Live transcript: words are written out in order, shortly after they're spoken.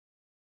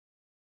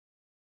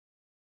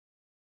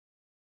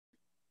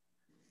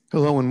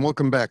Hello and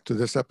welcome back to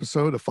this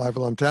episode of Five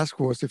Alarm Task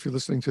Force. If you're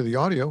listening to the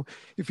audio,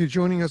 if you're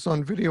joining us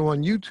on video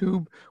on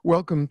YouTube,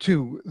 welcome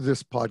to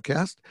this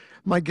podcast.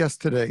 My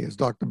guest today is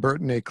Dr.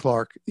 Burton A.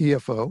 Clark,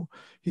 EFO.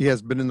 He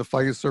has been in the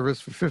fire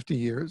service for 50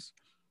 years.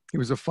 He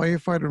was a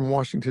firefighter in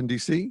Washington,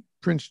 D.C.,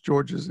 Prince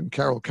George's and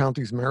Carroll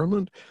Counties,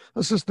 Maryland,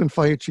 assistant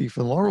fire chief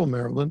in Laurel,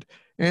 Maryland,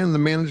 and the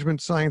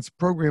Management Science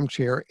Program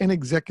Chair and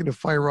Executive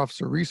Fire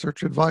Officer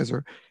Research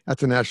Advisor at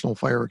the National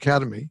Fire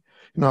Academy.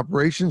 An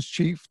operations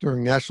chief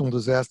during national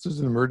disasters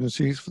and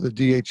emergencies for the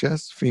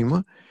DHS,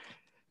 FEMA,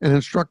 an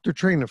instructor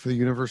trainer for the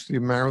University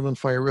of Maryland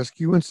Fire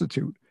Rescue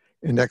Institute,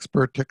 an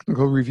expert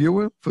technical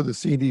reviewer for the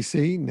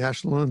CDC,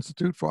 National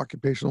Institute for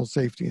Occupational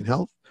Safety and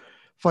Health,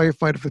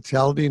 firefighter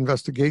fatality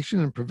investigation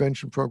and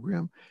prevention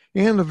program,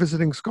 and a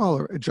visiting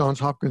scholar at Johns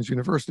Hopkins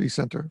University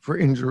Center for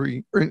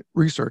Injury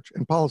Research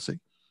and Policy.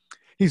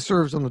 He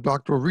serves on the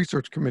Doctoral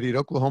Research Committee at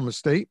Oklahoma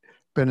State,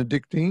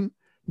 Benedictine,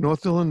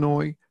 North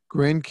Illinois,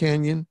 Grand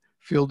Canyon,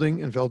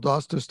 Fielding, and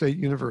Valdosta State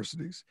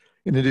Universities.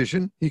 In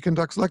addition, he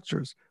conducts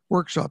lectures,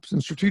 workshops,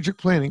 and strategic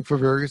planning for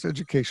various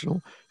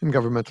educational and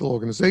governmental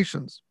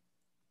organizations.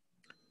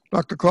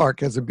 Dr. Clark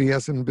has a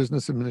BS in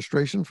Business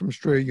Administration from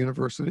Strayer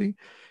University,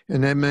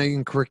 an MA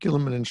in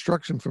Curriculum and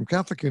Instruction from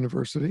Catholic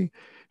University,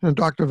 and a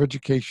Doctor of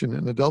Education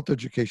in Adult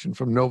Education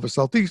from Nova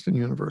Southeastern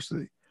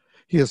University.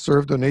 He has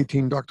served on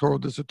 18 doctoral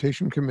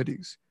dissertation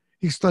committees.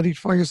 He studied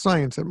fire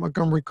science at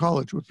Montgomery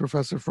College with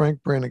Professor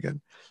Frank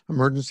Brannigan,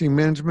 emergency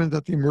management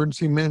at the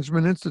Emergency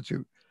Management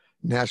Institute,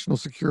 national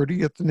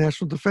security at the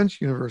National Defense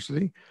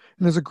University,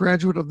 and is a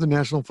graduate of the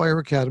National Fire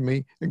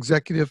Academy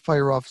Executive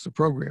Fire Officer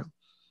Program.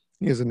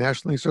 He is a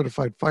nationally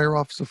certified Fire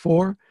Officer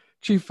 4,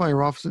 Chief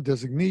Fire Officer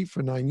Designee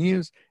for 9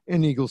 years,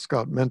 and Eagle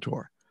Scout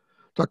Mentor.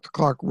 Dr.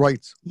 Clark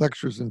writes,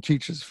 lectures, and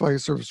teaches fire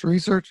service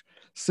research,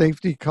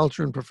 safety,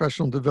 culture, and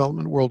professional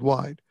development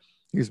worldwide.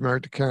 He's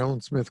married to Carolyn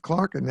Smith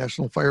Clark, a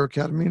National Fire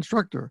Academy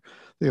instructor.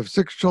 They have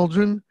 6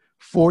 children,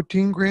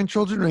 14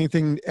 grandchildren.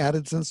 Anything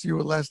added since you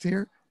were last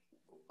here?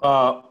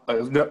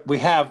 We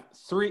have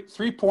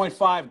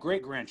 3.5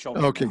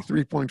 great-grandchildren. Okay,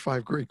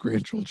 3.5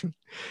 great-grandchildren.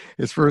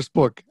 His first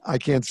book, I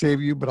Can't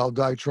Save You, But I'll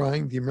Die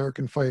Trying, The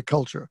American Fire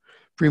Culture.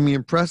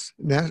 Premium Press,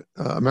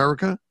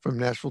 America, from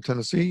Nashville,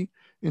 Tennessee,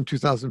 in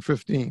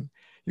 2015.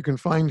 You can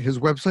find his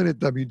website at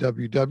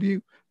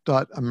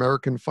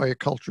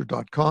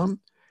www.americanfireculture.com.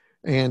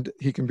 And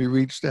he can be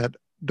reached at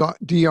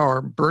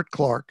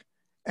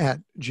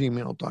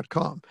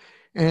drbertclark@gmail.com.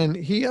 And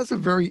he has a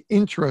very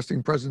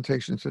interesting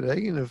presentation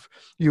today. And if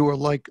you are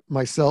like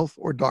myself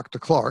or Dr.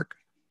 Clark,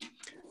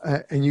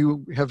 and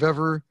you have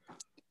ever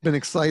been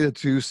excited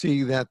to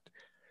see that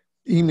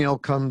email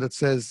come that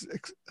says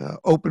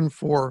open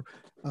for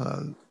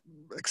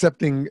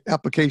accepting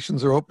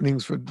applications or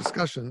openings for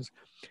discussions,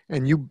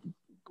 and you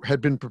had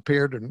been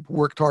prepared and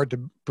worked hard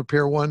to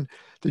prepare one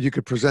that you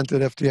could present at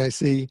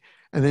FDIC,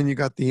 and then you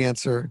got the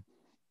answer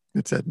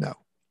that said no.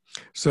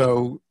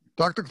 So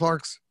Dr.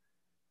 Clark's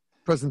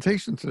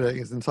presentation today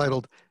is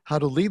entitled, How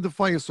to Lead the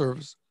Fire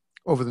Service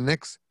Over the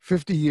Next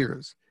 50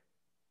 Years.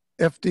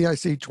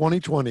 FDIC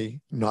 2020,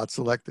 not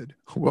selected.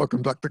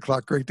 Welcome, Dr.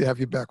 Clark. Great to have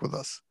you back with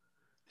us.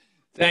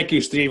 Thank you,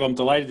 Steve. I'm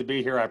delighted to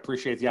be here. I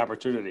appreciate the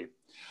opportunity.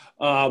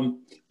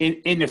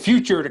 In the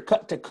future,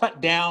 to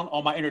cut down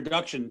on my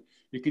introduction,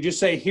 you could just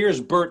say, here's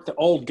Bert, the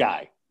old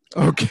guy.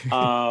 Okay.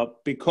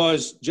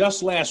 Because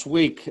just last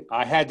week,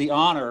 I had the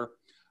honor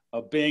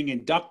of being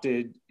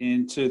inducted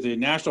into the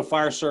National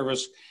Fire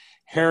Service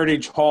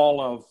Heritage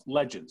Hall of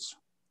Legends.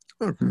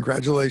 Oh,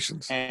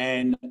 congratulations.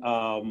 And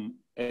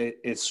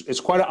it's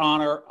quite an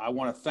honor. I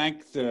want to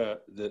thank the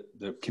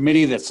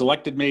committee that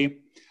selected me.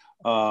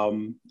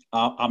 I'm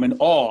in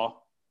awe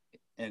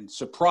and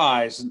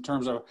surprised in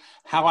terms of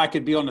how I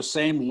could be on the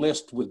same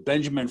list with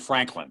Benjamin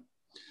Franklin,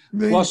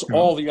 plus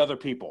all the other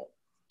people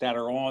that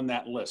are on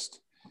that list.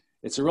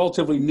 It's a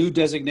relatively new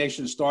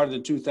designation, started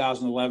in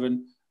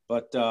 2011,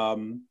 but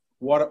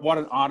what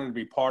an honor to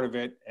be part of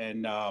it.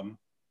 And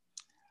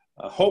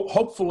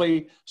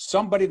hopefully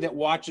somebody that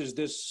watches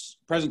this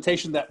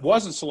presentation that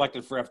wasn't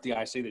selected for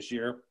FDIC this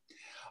year,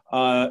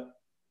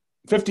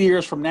 50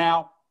 years from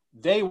now,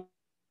 they will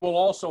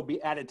also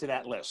be added to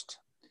that list.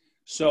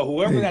 So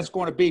whoever that's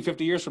going to be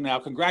 50 years from now,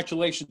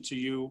 congratulations to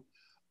you,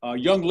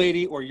 young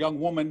lady or young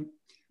woman.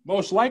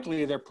 Most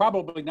likely, they're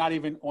probably not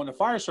even on the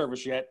fire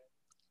service yet.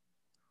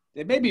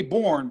 They may be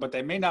born, but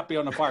they may not be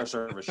on the fire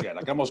service yet.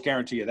 I can almost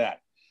guarantee you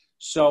that.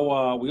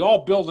 So we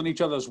all build on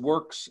each other's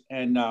works,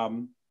 and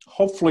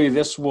hopefully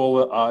this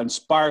will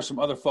inspire some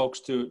other folks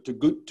to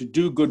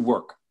do good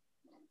work.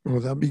 Well,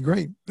 that'd be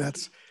great.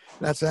 That's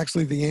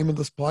actually the aim of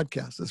this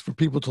podcast, is for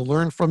people to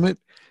learn from it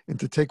and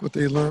to take what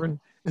they learn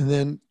and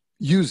then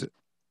use it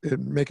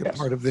and make it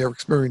part of their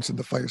experience in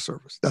the fire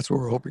service. That's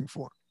what we're hoping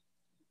for.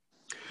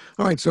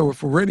 All right, so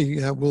if we're ready,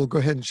 we'll go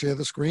ahead and share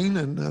the screen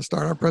and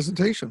start our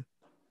presentation.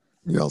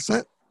 You all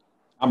set?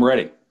 I'm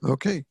ready.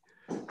 Okay.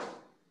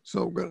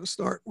 So we're going to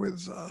start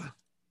with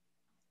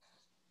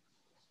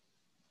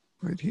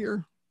right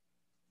here.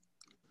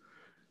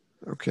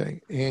 Okay,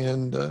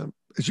 and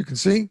as you can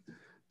see,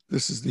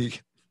 this is the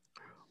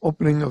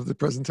opening of the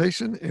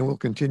presentation, and we'll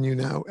continue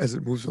now as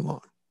it moves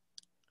along.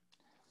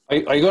 Are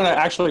you going to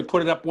actually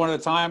put it up one at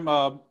a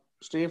time,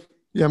 Steve?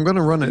 Yeah, I'm going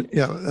to run it.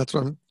 Yeah, that's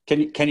what I'm.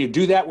 Can you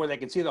do that where they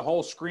can see the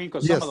whole screen?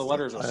 Because some of the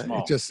letters are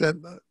small. It just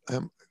said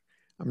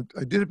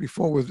I did it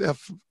before with the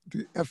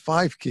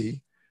F5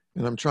 key,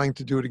 and I'm trying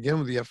to do it again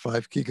with the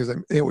F5 key because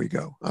there we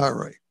go. All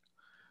right.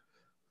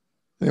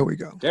 There we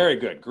go. Very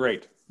good.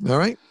 Great. All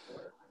right.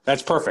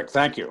 That's perfect.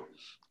 Thank you.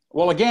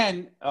 Well,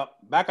 again,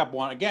 back up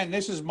one. Again,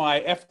 this is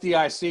my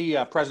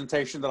FDIC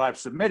presentation that I've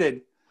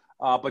submitted,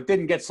 but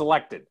didn't get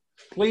selected.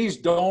 Please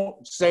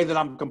don't say that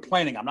I'm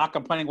complaining. I'm not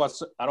complaining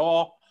at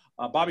all.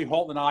 Bobby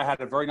Holton and I had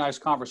a very nice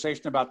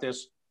conversation about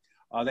this.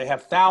 They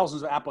have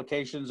thousands of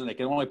applications, and they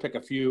can only pick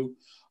a few.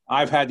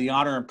 I've had the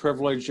honor and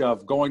privilege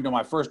of going to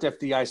my first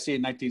FDIC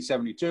in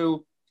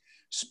 1972,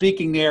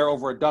 speaking there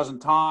over a dozen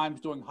times,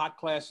 doing hot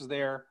classes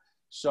there.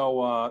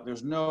 So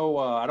there's no,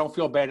 I don't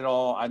feel bad at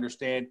all. I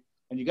understand.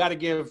 And you got to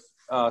give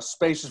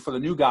spaces for the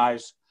new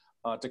guys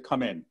to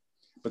come in.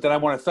 But then I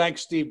want to thank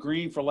Steve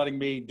Green for letting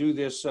me do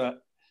this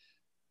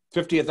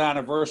 50th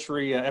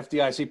anniversary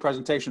FDIC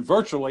presentation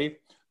virtually,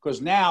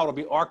 because now it'll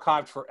be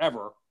archived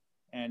forever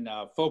and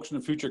folks in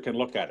the future can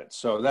look at it.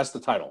 So that's the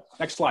title.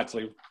 Next slide,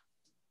 Steve.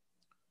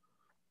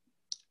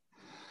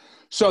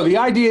 So the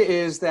idea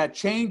is that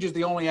change is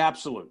the only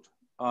absolute.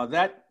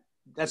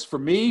 That's for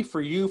me, for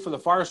you, for the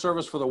fire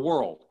service, for the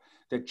world,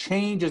 that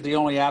change is the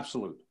only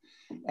absolute.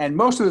 And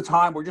most of the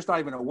time, we're just not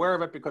even aware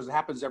of it because it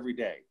happens every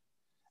day.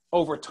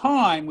 Over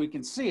time, we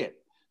can see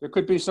it. There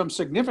could be some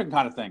significant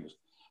kind of things.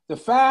 The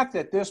fact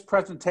that this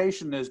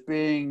presentation is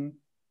being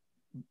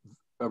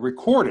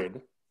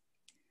recorded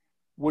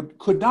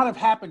could not have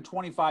happened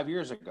 25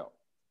 years ago.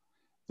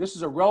 This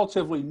is a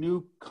relatively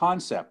new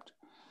concept.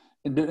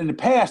 In the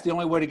past, the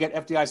only way to get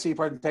FDIC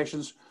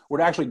presentations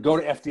would actually go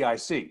to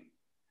FDIC.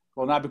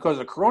 Well, now because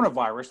of the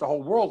coronavirus, the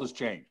whole world has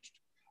changed,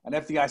 and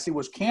FDIC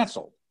was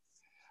canceled.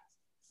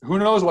 Who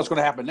knows what's going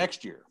to happen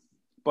next year?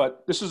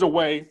 But this is a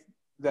way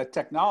that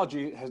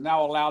technology has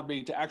now allowed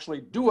me to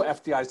actually do a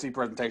FDIC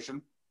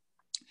presentation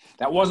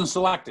that wasn't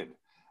selected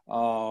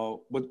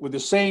with the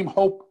same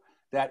hope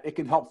that it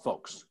can help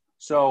folks.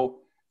 So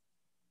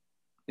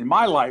in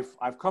my life,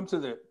 I've come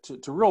to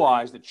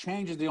realize that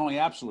change is the only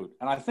absolute.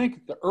 And I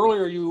think the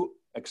earlier you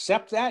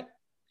accept that,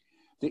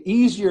 the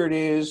easier it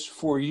is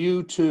for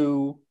you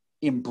to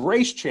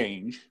embrace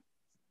change.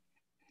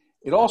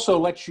 It also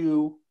lets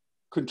you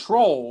it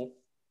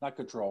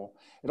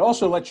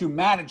also lets you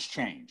manage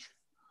change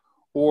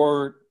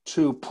or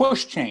to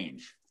push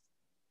change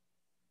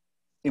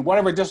in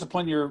whatever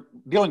discipline you're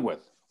dealing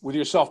with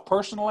yourself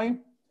personally,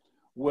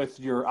 with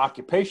your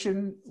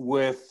occupation,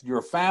 with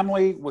your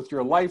family, with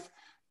your life,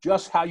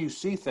 just how you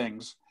see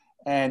things.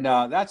 And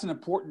that's an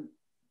important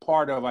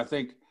part of, I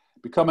think,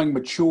 becoming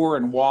mature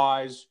and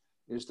wise,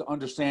 is to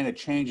understand that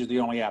change is the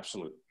only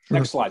absolute. Sure.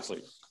 Next slide,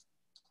 please.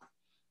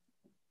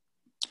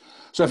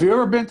 So if you've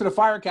ever been to the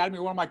Fire Academy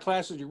or one of my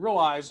classes, you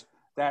realize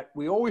that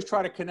we always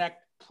try to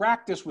connect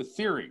practice with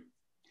theory.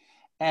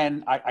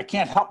 And I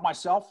can't help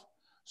myself.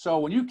 So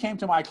when you came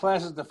to my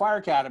classes at the Fire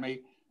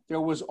Academy, there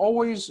was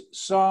always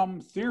some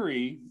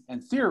theory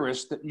and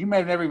theorists that you may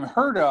have never even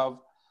heard of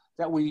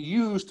that we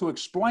used to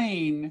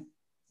explain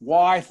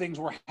why things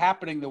were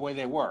happening the way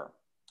they were.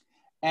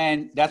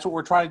 And that's what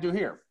we're trying to do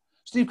here.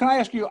 Steve, can I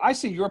ask you, I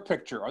see your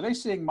picture. Are they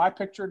seeing my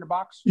picture in the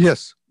box?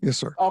 Yes. Yes,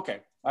 sir. Okay.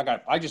 I got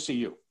it. I just see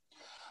you.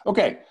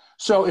 Okay.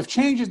 So if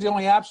change is the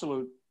only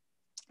absolute,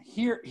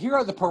 here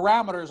are the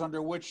parameters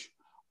under which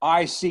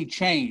I see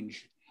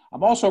change.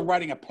 I'm also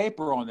writing a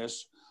paper on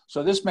this.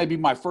 So this may be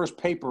my first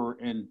paper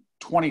in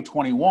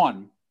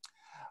 2021.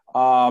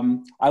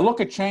 I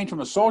look at change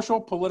from a social,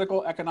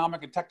 political,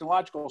 economic, and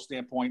technological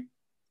standpoint,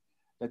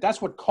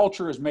 that's what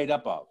culture is made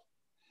up of.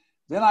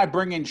 Then I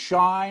bring in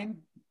Shine.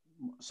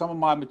 Some of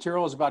my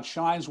material is about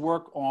Shine's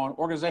work on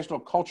organizational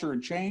culture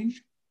and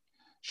change.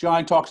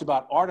 Shine talks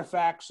about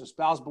artifacts,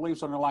 espoused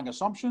beliefs, underlying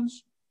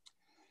assumptions.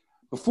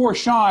 Before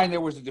Shine,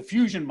 there was the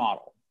diffusion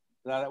model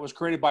that was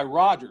created by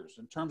Rogers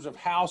in terms of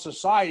how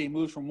society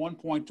moves from one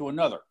point to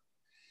another.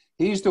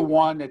 He's the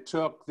one that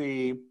took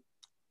the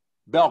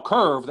bell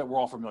curve that we're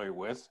all familiar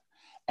with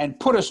and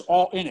put us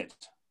all in it.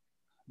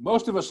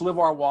 Most of us live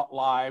our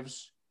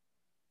lives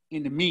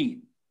in the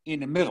mean,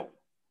 in the middle,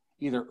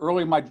 either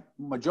early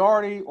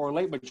majority or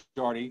late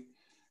majority.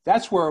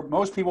 That's where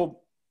most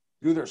people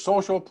do their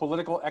social,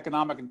 political,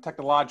 economic, and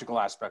technological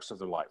aspects of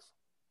their life.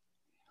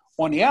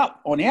 On the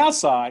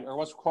outside are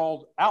what's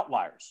called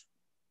outliers.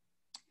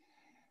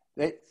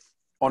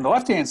 On the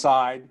left-hand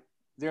side,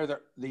 they're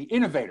the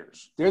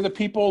innovators. They're the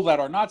people that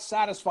are not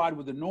satisfied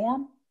with the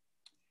norm,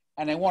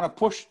 and they want to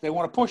push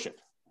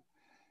it.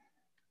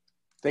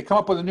 They come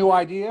up with a new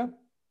idea.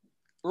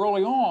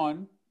 Early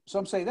on,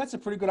 some say, that's a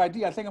pretty good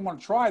idea. I think I'm going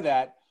to try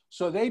that.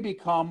 So they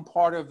become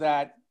part of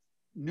that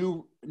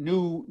new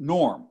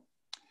norm.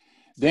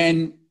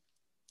 Then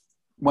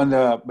when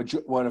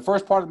the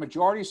first part of the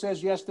majority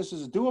says, yes, this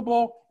is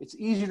doable, it's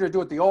easier to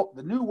do it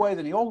the new way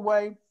than the old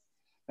way.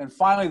 And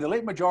finally, the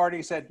late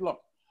majority said,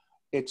 look,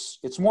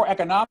 it's more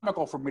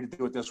economical for me to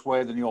do it this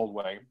way than the old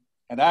way,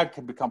 and I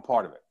can become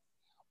part of it.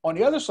 On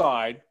the other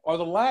side are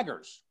the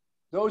laggers,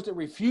 those that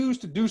refuse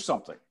to do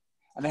something,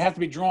 and they have to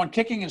be drawn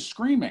kicking and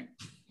screaming.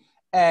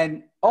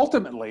 And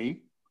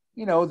ultimately,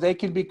 you know, they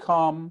can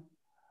become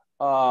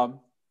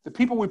the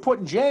people we put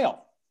in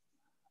jail.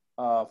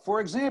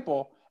 For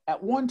example,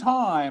 at one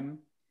time,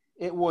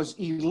 it was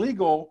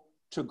illegal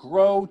to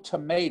grow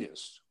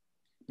tomatoes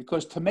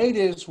because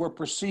tomatoes were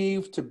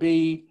perceived to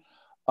be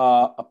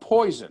a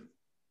poison.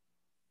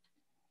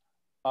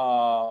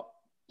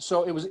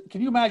 So it was,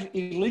 can you imagine,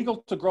 illegal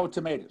to grow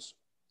tomatoes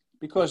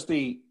because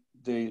the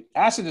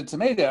acid in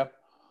tomato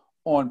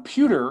on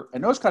pewter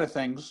and those kind of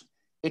things,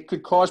 it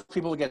could cause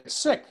people to get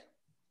sick.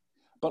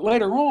 But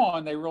later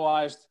on, they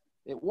realized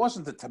it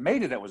wasn't the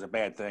tomato that was a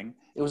bad thing.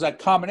 It was that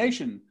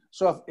combination.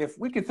 So if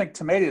we can think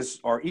tomatoes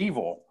are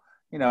evil,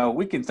 you know,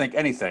 we can think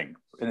anything.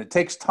 And it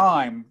takes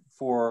time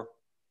for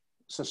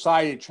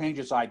society to change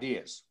its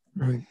ideas.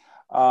 Right.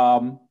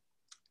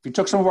 If you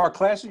took some of our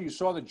classes, you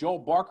saw the Joel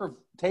Barker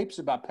tapes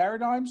about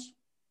paradigms.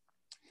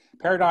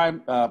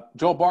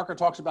 Joel Barker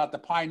talks about the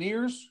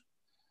pioneers,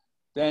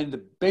 then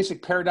the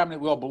basic paradigm that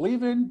we all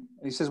believe in.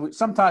 And he says,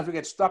 sometimes we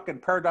get stuck in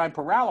paradigm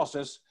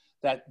paralysis,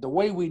 that the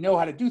way we know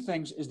how to do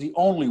things is the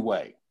only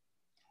way.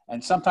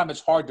 And sometimes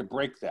it's hard to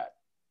break that.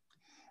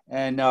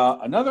 And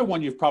another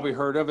one you've probably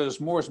heard of is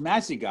Morris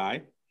Massey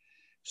guy,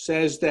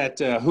 says that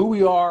who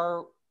we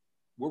are,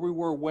 where we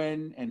were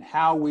when, and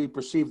how we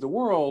perceive the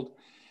world,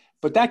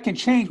 but that can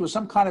change with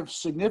some kind of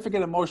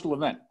significant emotional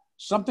event.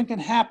 Something can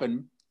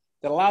happen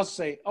that allows us to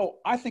say, oh,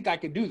 I think I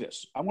can do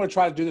this. I'm going to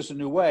try to do this a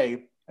new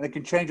way, and it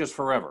can change us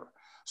forever.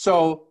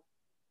 So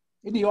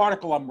in the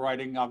article I'm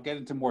writing, I'll get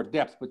into more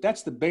depth, but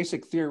that's the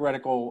basic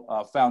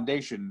theoretical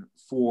foundation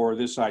for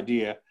this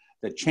idea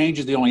that change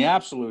is the only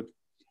absolute.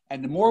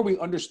 And the more we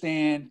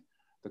understand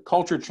the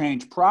culture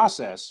change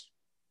process,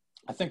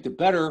 I think the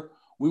better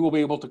we will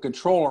be able to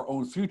control our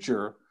own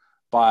future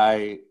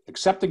by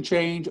accepting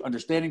change,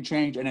 understanding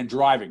change, and then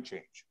driving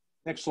change.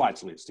 Next slide,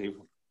 please, Steve.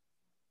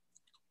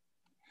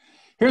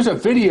 Here's a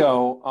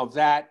video of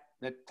that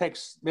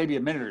takes maybe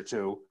a minute or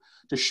two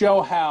to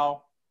show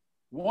how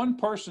one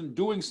person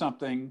doing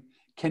something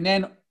can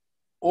then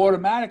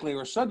automatically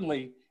or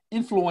suddenly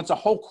influence a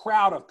whole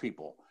crowd of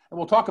people. And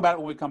we'll talk about it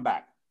when we come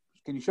back.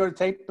 Can you show the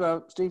tape,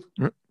 Steve?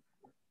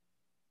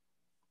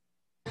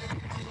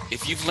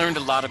 If you've learned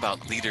a lot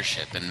about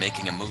leadership and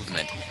making a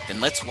movement,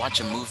 then let's watch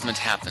a movement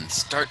happen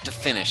start to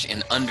finish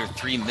in under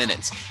 3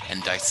 minutes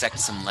and dissect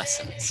some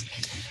lessons.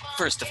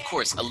 First, of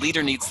course, a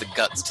leader needs the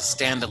guts to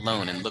stand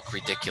alone and look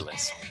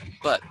ridiculous.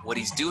 But what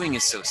he's doing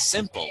is so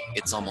simple,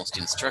 it's almost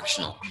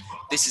instructional.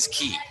 This is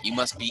key. You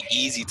must be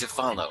easy to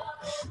follow.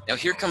 Now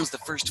here comes the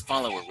first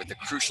follower with a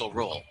crucial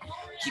role.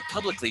 He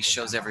publicly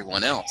shows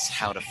everyone else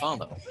how to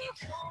follow.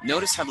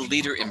 Notice how the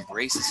leader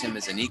embraces him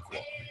as an equal.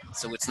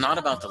 So it's not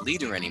about the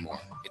leader anymore.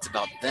 It's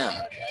about them,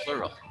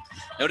 plural.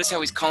 Notice how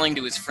he's calling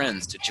to his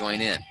friends to join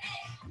in.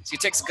 So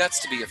it takes guts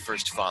to be a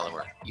first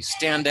follower. You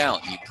stand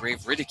out and you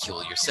brave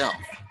ridicule yourself.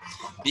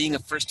 Being a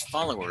first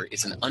follower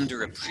is an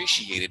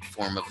underappreciated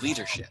form of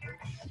leadership.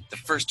 The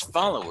first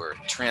follower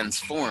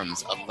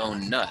transforms a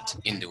lone nut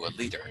into a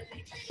leader.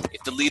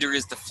 If the leader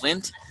is the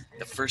flint,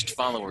 the first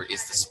follower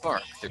is the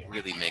spark that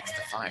really makes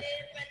the fire.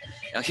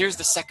 Now here's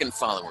the second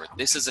follower.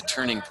 This is a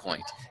turning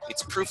point.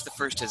 It's proof the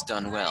first has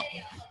done well.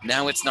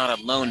 Now it's not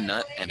a lone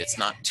nut and it's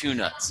not two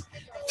nuts.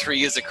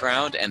 3 is a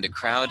crowd and a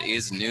crowd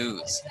is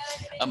news.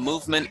 A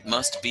movement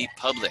must be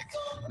public.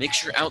 Make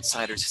sure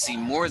outsiders see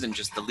more than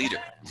just the leader.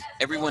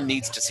 Everyone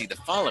needs to see the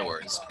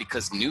followers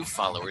because new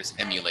followers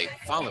emulate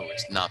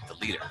followers, not the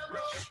leader.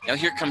 Now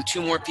here come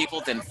 2 more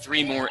people, then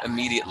 3 more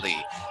immediately.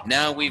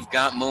 Now we've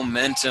got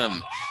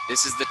momentum.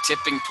 This is the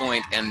tipping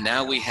point and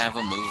now we have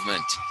a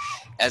movement.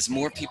 As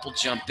more people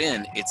jump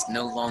in, it's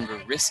no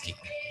longer risky.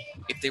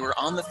 If they were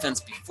on the fence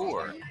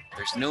before,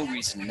 there's no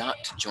reason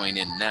not to join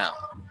in now.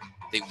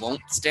 They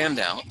won't stand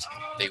out,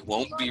 they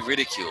won't be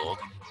ridiculed,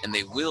 and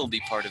they will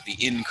be part of the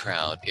in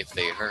crowd if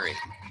they hurry.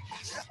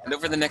 And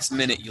over the next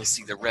minute, you'll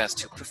see the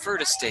rest who prefer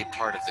to stay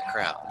part of the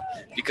crowd,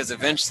 because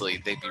eventually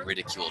they'd be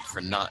ridiculed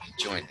for not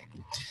joining.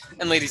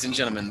 And ladies and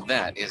gentlemen,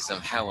 that is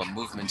how a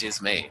movement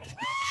is made.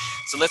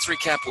 So let's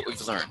recap what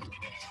we've learned.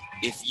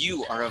 If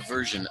you are a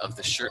version of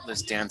the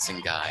shirtless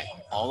dancing guy,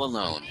 all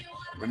alone,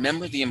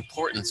 remember the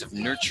importance of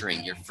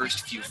nurturing your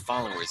first few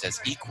followers as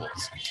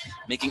equals,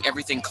 making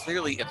everything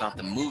clearly about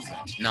the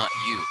movement, not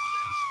you.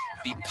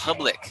 Be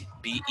public,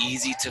 be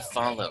easy to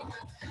follow.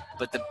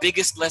 But the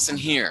biggest lesson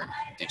here,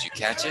 did you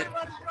catch it?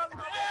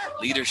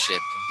 Leadership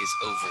is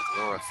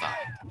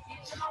over-glorified.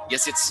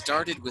 Yes, it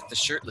started with the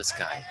shirtless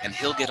guy, and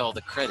he'll get all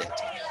the credit,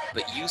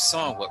 but you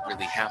saw what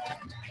really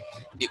happened.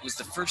 It was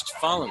the first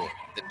follower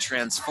that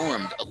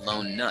transformed a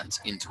lone nut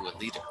into a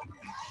leader.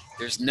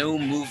 There's no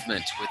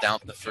movement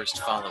without the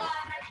first follower.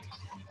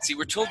 See,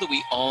 we're told that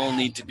we all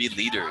need to be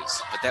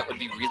leaders, but that would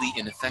be really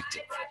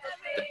ineffective.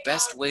 The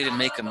best way to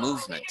make a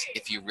movement,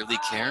 if you really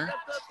care,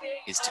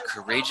 is to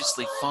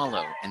courageously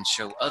follow and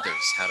show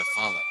others how to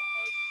follow.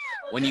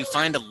 When you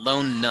find a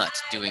lone nut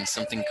doing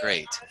something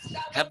great,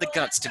 have the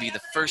guts to be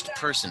the first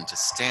person to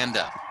stand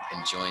up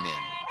and join in.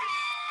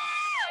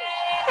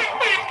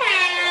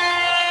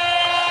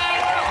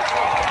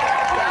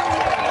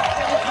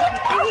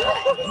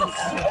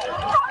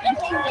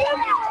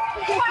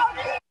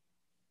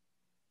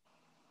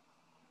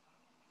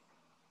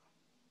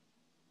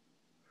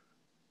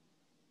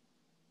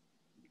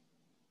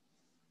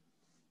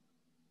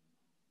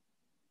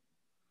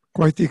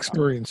 Quite the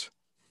experience.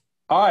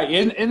 All right,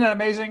 isn't that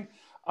amazing?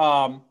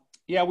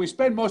 Yeah, we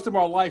spend most of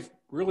our life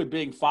really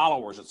being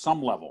followers at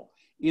some level,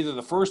 either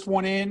the first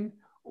one in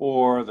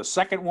or the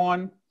second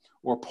one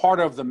or part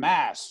of the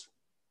mass.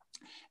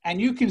 And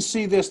you can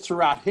see this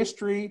throughout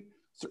history.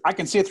 I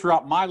can see it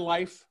throughout my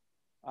life.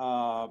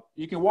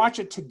 You can watch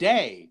it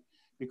today,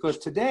 because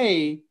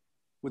today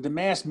with the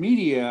mass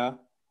media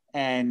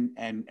and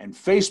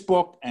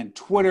Facebook and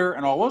Twitter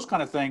and all those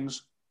kind of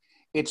things,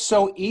 it's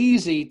so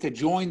easy to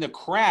join the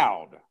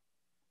crowd.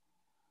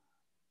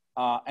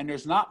 And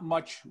there's not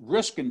much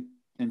risk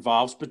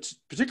involved, but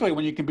particularly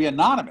when you can be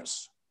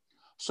anonymous.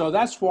 So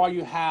that's why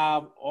you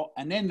have,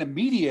 and then the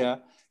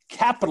media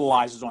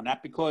capitalizes on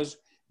that, because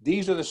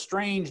these are the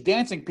strange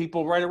dancing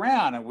people right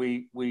around, and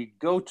we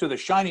go to the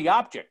shiny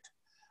object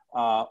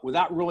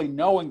without really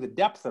knowing the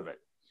depth of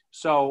it.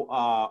 So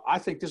I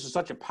think this is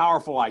such a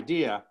powerful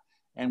idea,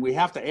 and we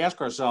have to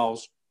ask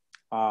ourselves,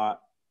 who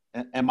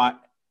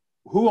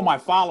am I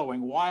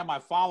following? Why am I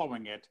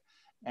following it?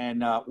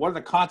 And what are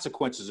the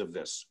consequences of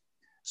this?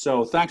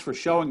 So thanks for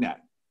showing that.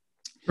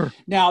 Sure.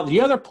 Now,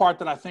 the other part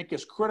that I think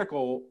is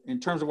critical in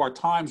terms of our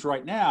times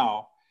right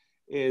now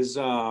is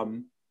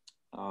the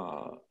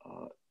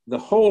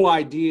whole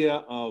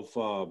idea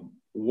of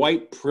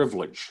white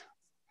privilege.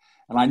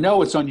 And I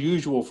know it's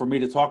unusual for me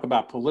to talk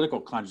about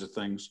political kinds of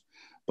things,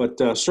 but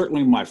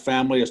certainly my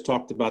family has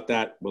talked about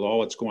that with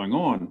all that's going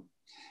on.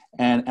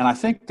 And I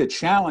think the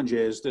challenge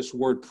is this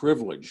word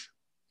privilege,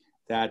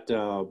 that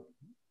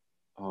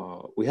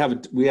we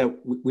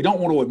don't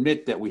want to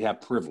admit that we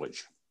have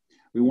privilege.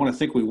 We want to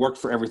think we worked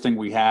for everything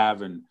we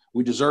have and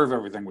we deserve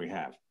everything we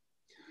have.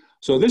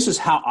 So this is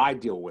how I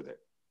deal with it.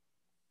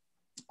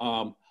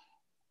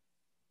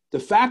 The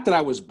fact that I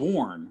was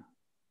born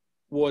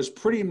was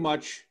pretty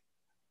much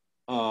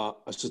a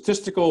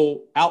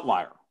statistical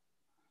outlier,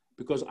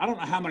 because I don't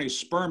know how many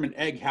sperm and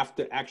egg have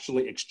to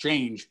actually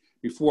exchange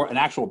before an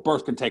actual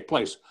birth can take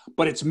place,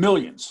 but it's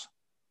millions.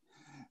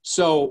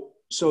 So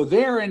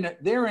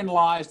therein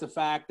lies the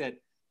fact that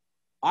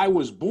I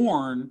was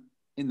born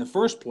in the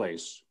first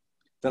place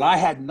that I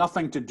had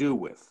nothing to do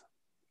with.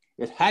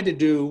 It had to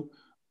do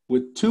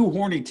with two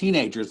horny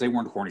teenagers. They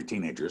weren't horny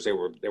teenagers. They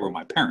were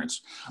my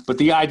parents. But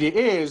the idea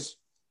is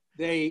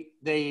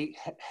they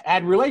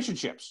had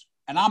relationships,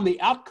 and I'm the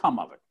outcome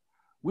of it.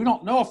 We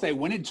don't know if they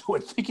went into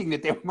it thinking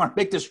that they were going to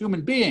make this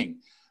human being,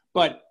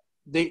 but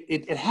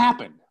it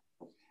happened.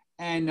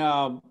 And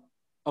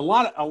a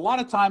lot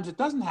of times it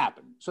doesn't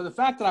happen. So the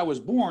fact that I was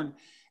born,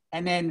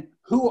 and then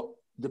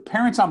the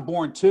parents I'm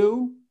born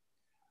to,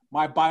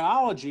 my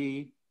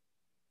biology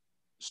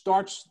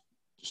starts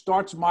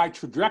my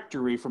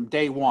trajectory from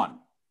day one.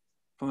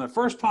 From the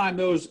first time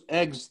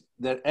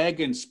that egg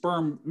and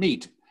sperm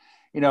meet,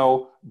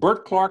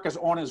 Burton Clark is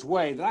on his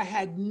way, that I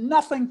had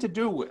nothing to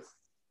do with.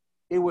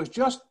 It was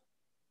just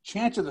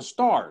chance of the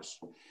stars.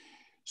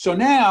 So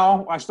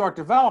now I start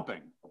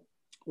developing.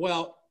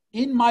 Well,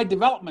 in my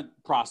development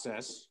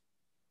process,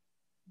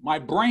 my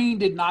brain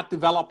did not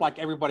develop like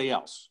everybody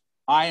else.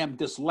 I am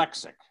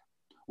dyslexic,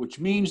 which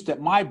means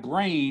that my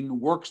brain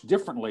works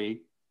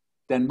differently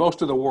than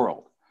most of the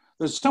world.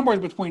 There's somewhere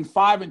between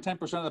 5 and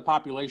 10% of the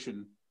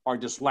population are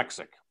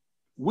dyslexic.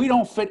 We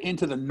don't fit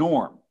into the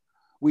norm.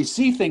 We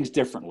see things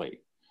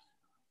differently.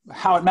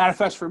 How it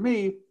manifests for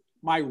me,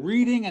 my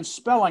reading and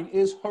spelling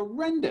is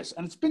horrendous,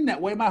 and it's been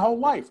that way my whole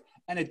life,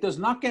 and it does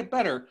not get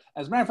better.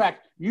 As a matter of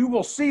fact, you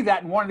will see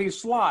that in one of these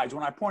slides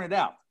when I point it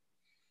out.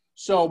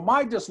 So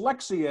my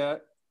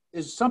dyslexia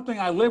is something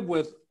I live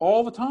with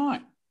all the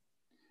time.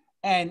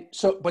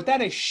 But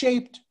that has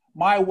shaped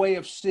my way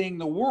of seeing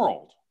the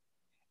world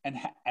and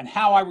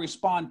how I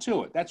respond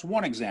to it. That's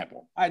one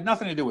example. I had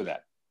nothing to do with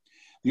that.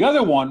 The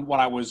other one, when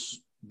I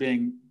was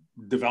being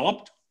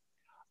developed,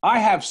 I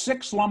have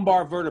 6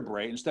 lumbar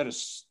vertebrae instead of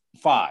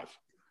 5.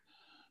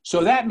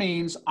 So that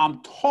means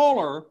I'm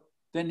taller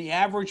than the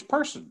average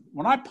person.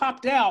 When I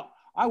popped out,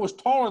 I was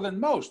taller than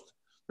most.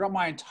 Throughout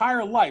my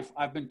entire life,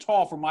 I've been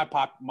tall for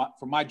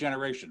my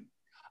generation.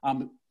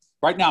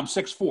 Right now I'm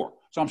 6'4",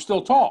 so I'm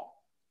still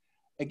tall.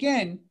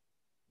 Again,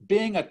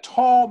 being a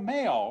tall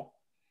male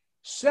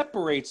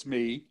separates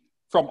me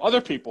from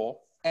other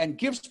people and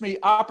gives me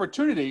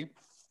opportunity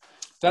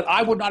that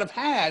I would not have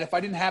had if I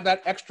didn't have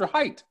that extra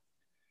height.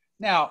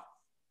 Now,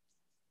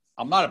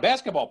 I'm not a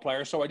basketball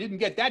player, so I didn't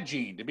get that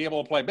gene to be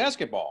able to play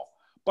basketball,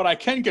 but I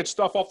can get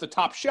stuff off the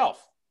top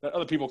shelf that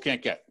other people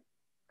can't get.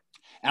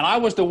 And I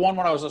was the one,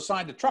 when I was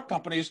assigned to truck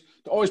companies,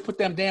 to always put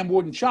them damn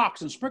wooden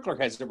shocks and sprinkler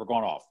heads that were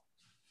going off.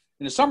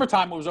 In the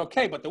summertime, it was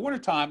okay, but the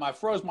wintertime, I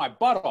froze my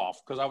butt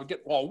off because I would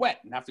get all wet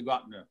and have to go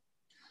out and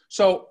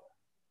So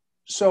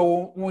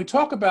So when we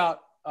talk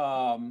about,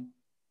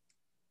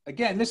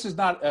 again, this is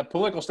not a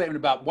political statement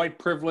about white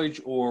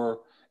privilege or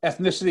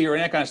ethnicity or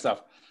any that kind of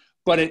stuff,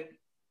 but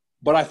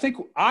I think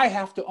I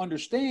have to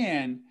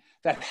understand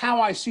that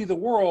how I see the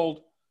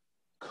world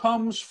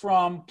comes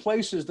from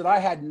places that I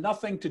had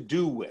nothing to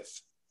do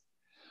with.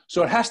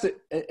 So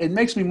it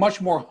makes me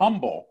much more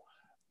humble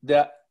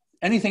that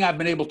anything I've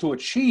been able to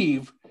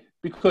achieve,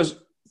 because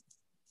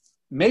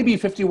maybe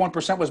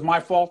 51% was my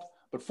fault,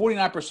 but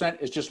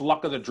 49% is just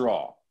luck of the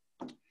draw.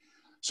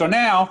 So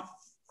now,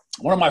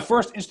 one of my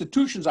first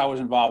institutions I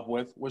was involved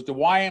with was the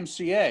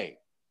YMCA.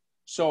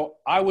 So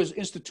I was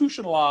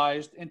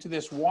institutionalized into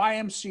this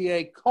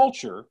YMCA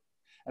culture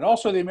and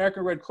also the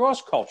American Red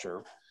Cross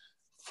culture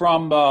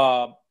from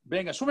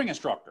being a swimming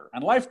instructor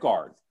and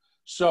lifeguard.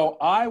 So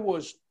I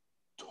was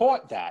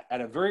taught that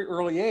at a very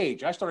early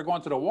age. I started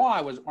going to the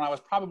Y when I was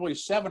probably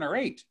 7 or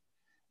 8.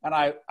 And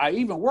I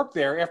even worked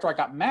there after I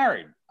got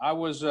married. I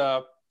was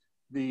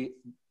the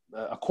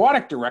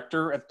aquatic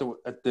director at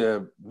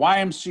the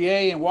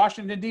YMCA in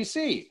Washington,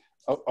 D.C.,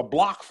 a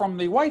block from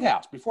the White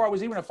House, before I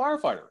was even a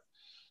firefighter.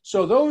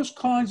 So those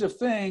kinds of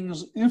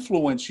things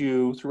influence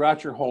you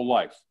throughout your whole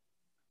life.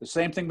 The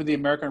same thing with the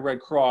American Red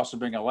Cross and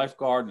being a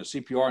lifeguard and a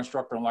CPR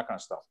instructor and all that kind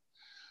of stuff.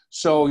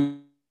 So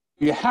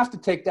you have to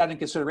take that in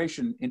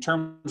consideration in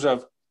terms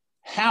of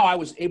how I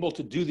was able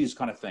to do these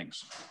kind of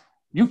things.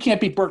 You can't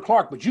be Burton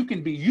Clark, but you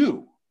can be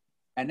you.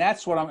 And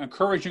that's what I'm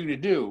encouraging you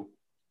to do.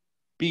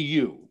 Be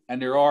you.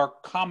 And there are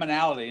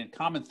commonality and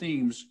common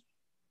themes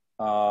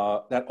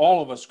that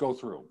all of us go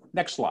through.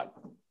 Next slide.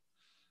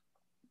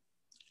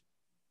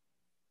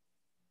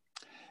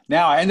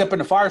 Now, I end up in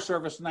the fire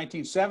service in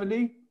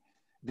 1970.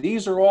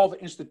 These are all the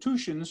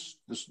institutions,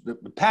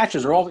 the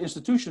patches are all the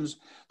institutions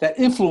that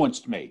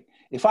influenced me.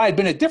 If I had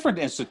been at different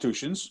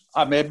institutions,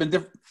 I may have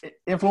been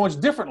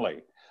influenced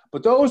differently.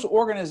 But those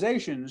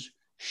organizations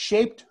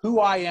shaped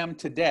who I am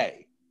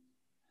today.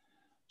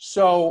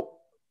 So,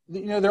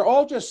 you know, they're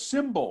all just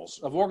symbols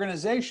of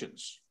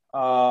organizations.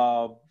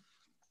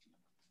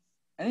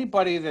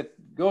 Anybody that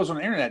goes on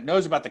the internet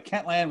knows about the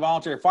Kentland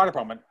Volunteer Fire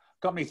Department,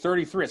 Company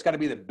 33. It's got to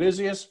be the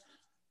busiest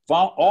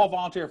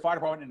all-volunteer fire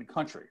department in the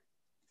country.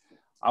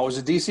 I was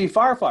a DC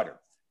firefighter.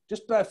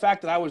 Just the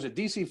fact that I was a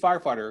DC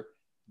firefighter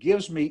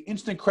gives me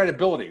instant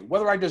credibility,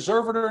 whether I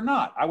deserve it or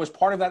not. I was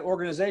part of that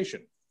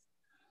organization.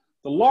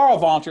 The Laurel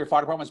Volunteer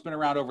Fire Department's been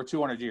around over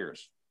 200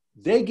 years.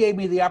 They gave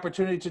me the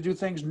opportunity to do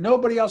things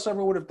nobody else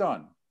ever would have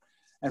done.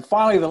 And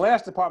finally, the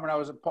last department,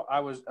 I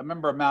was a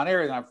member of Mount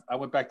Airy, and I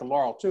went back to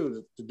Laurel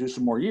too to do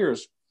some more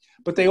years.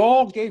 But they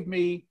all gave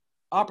me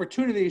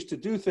opportunities to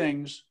do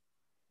things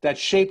that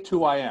shaped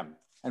who I am.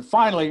 And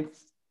finally,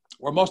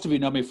 where most of you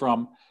know me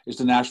from is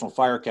the National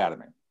Fire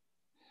Academy.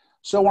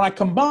 So when I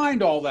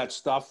combined all that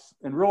stuff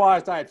and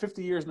realized I had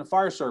 50 years in the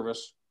fire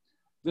service,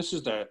 this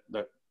is the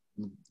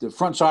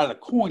front side of the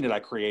coin that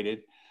I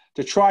created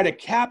to try to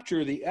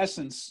capture the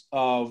essence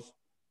of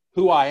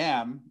who I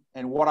am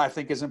and what I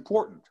think is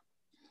important.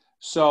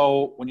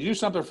 So when you do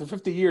something for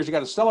 50 years, you got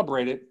to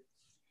celebrate it.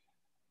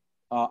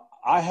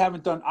 I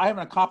haven't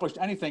accomplished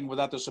anything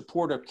without the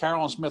support of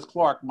Carolyn Smith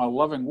Clark, my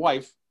loving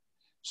wife.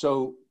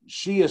 So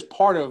she is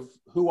part of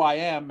who I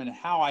am and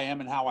how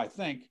I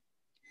think.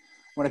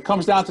 When it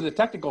comes down to the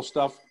technical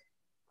stuff,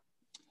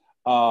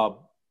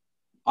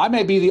 I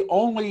may be the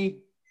only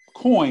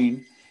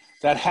coin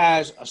that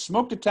has a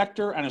smoke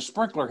detector and a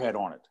sprinkler head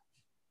on it,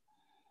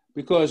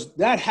 because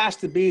that has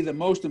to be the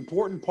most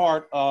important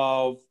part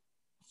of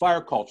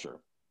fire culture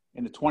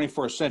in the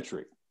 21st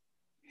century.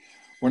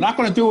 We're not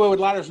going to do it with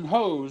ladders and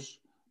hose,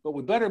 but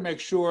we better make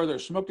sure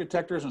there's smoke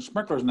detectors and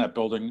sprinklers in that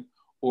building,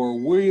 or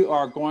we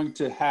are going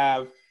to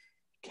have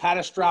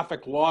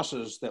catastrophic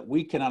losses that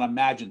we cannot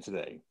imagine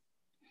today.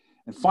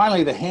 And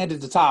finally, the hand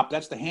at the top,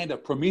 that's the hand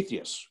of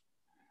Prometheus,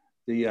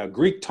 the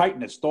Greek titan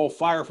that stole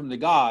fire from the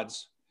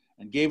gods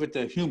and gave it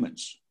to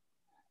humans.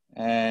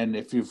 And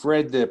if you've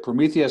read the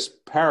Prometheus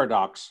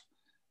paradox,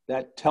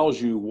 that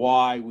tells you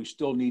why we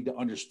still need to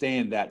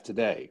understand that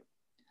today.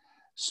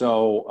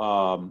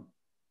 So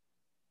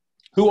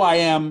who I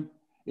am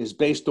is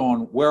based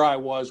on where I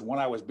was when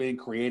I was being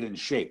created and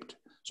shaped.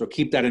 So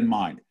keep that in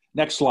mind.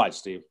 Next slide,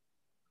 Steve.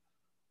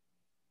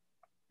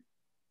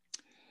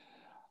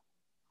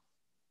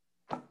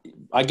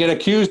 I get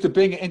accused of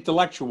being an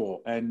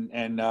intellectual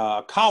and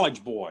a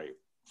college boy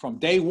from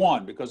day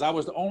one, because I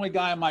was the only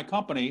guy in my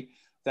company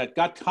that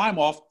got time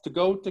off to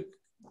go to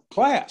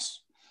class.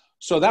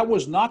 So that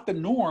was not the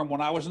norm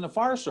when I was in the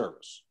fire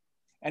service.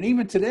 And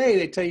even today,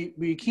 they tell you,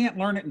 well, you can't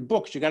learn it in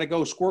books. You got to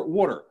go squirt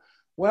water.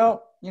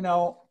 Well, you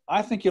know,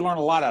 I think you learn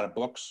a lot out of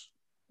books.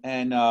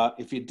 And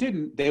if you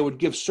didn't, they would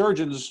give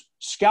surgeons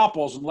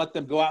scalpels and let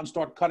them go out and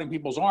start cutting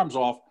people's arms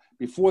off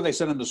before they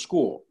send them to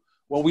school.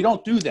 Well, we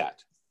don't do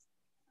that.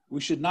 We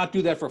should not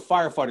do that for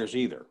firefighters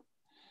either.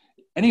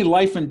 Any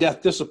life and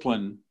death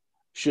discipline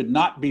should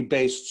not be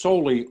based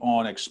solely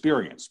on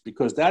experience,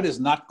 because that is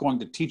not going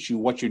to teach you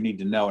what you need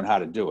to know and how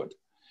to do it.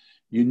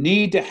 You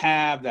need to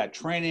have that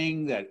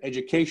training, that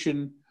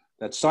education,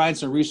 that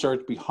science and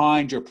research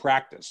behind your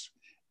practice.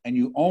 And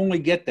you only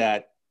get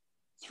that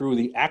through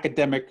the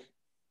academic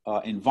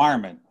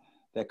environment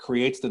that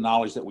creates the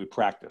knowledge that we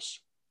practice.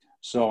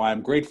 So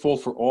I'm grateful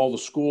for all the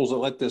schools that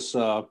let this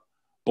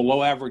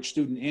below average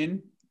student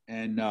in,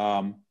 and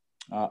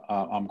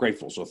I'm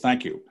grateful. So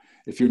thank you.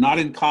 If you're not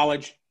in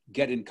college,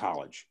 get in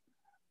college.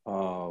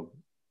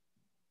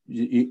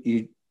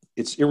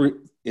 It's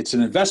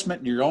an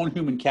investment in your own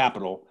human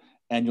capital,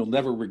 and you'll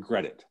never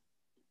regret it.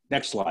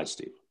 Next slide,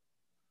 Steve.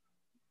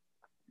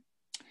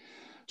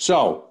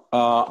 So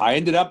I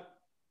ended up,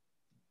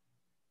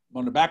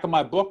 on the back of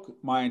my book,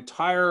 my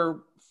entire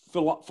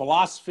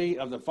philosophy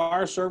of the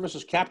fire service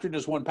is captured in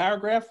this one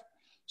paragraph.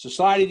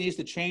 Society needs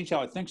to change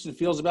how it thinks and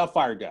feels about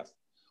fire death.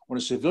 When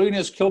a civilian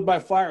is killed by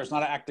fire, it's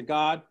not an act of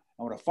God.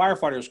 And when a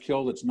firefighter is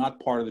killed, it's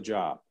not part of the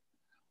job.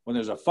 When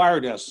there's a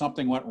fire death,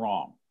 something went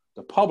wrong.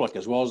 The public,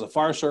 as well as the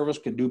fire service,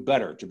 can do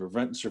better to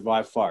prevent and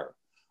survive fire.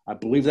 I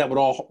believe that with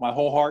all my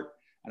whole heart,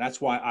 and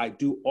that's why I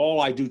do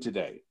all I do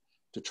today,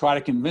 to try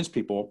to convince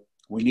people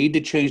we need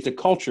to change the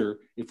culture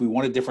if we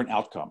want a different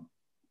outcome.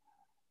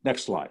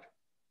 Next slide.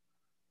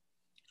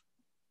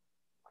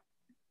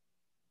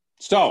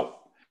 So,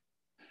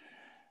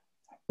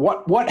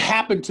 what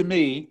happened to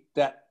me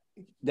that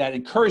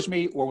encouraged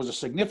me, or was a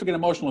significant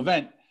emotional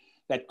event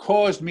that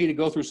caused me to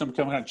go through some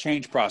kind of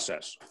change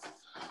process?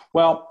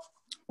 Well,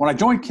 when I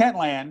joined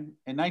Kentland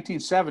in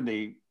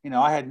 1970,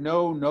 I had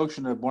no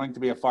notion of wanting to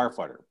be a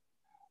firefighter.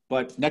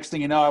 But next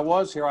thing you know, I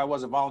was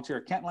a volunteer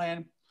at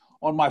Kentland.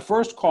 On my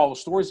first call, the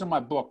story's in my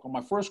book, on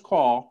my first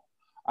call,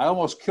 I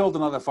almost killed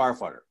another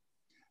firefighter.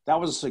 That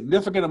was a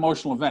significant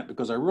emotional event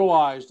because I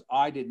realized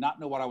I did not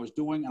know what I was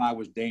doing and I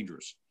was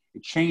dangerous.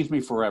 It changed me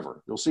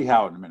forever. You'll see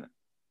how in a minute.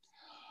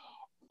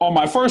 On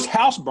my first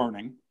house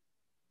burning,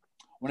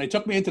 when they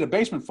took me into the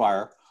basement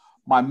fire,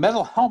 my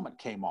metal helmet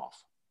came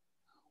off.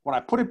 When I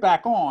put it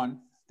back on,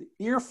 the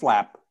ear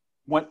flap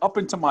went up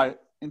into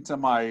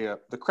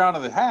the crown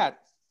of the hat,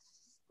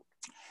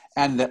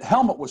 and the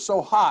helmet was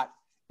so hot,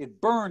 it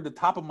burned the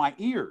top of my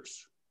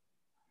ears.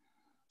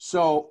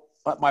 So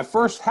at my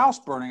first house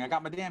burning, I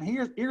got my damn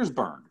ears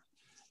burned.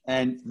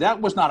 And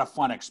that was not a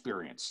fun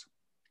experience.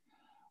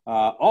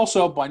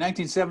 Also, by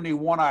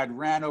 1971, I had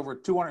ran over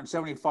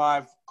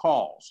 275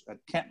 calls at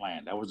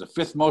Kentland. That was the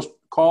 5th most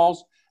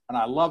calls, and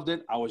I loved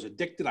it. I was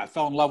addicted. I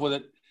fell in love with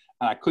it,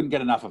 and I couldn't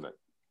get enough of it.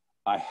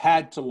 I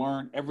had to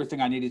learn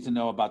everything I needed to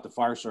know about the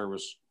fire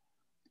service.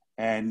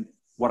 And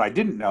what I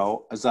didn't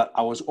know is that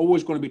I was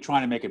always going to be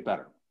trying to make it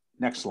better.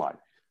 Next slide.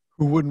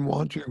 Who wouldn't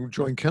want to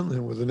join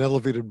Kentland with an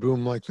elevated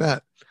boom like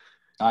that?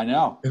 I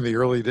know. In the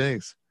early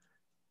days.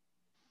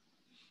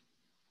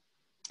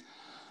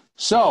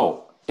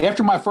 So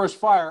after my first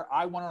fire,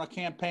 I went on a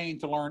campaign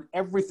to learn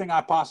everything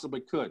I possibly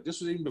could. This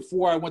was even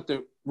before I went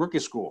to rookie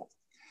school.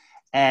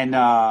 And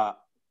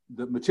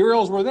the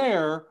materials were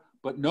there,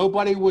 but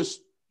nobody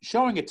was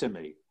showing it to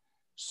me.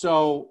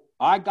 So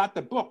I got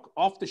the book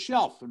off the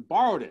shelf and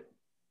borrowed it.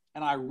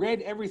 And I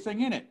read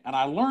everything in it. And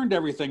I learned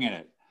everything in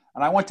it.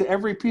 And I went to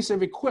every piece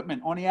of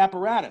equipment on the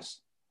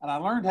apparatus. And I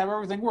learned how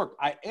everything worked.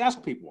 I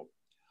asked people.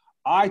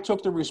 I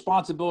took the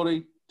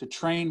responsibility to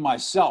train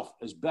myself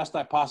as best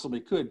I possibly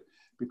could,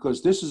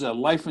 because this is a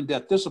life and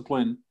death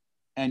discipline,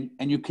 and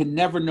you can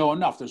never know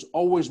enough. There's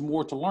always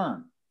more to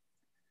learn.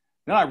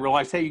 Then I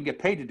realized, hey, you can get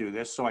paid to do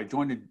this. So I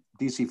joined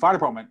the DC Fire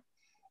Department,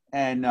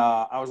 and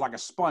I was like a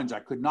sponge. I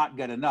could not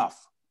get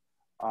enough.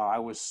 I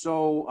was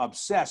so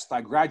obsessed.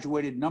 I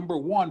graduated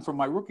 #1 from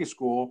my rookie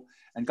school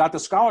and got the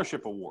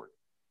scholarship award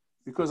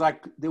because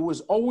there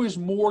was always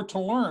more to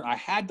learn. I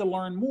had to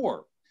learn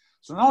more.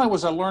 So not only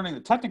was I learning the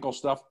technical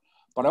stuff,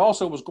 but I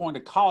also was going to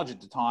college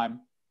at the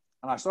time,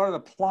 and I started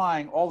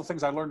applying all the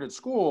things I learned at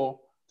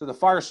school to the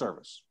fire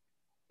service.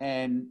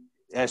 And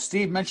as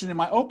Steve mentioned in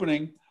my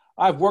opening,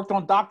 I've worked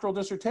on doctoral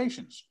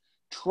dissertations,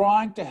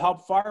 trying to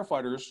help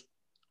firefighters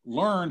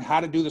learn how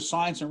to do the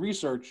science and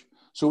research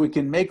so we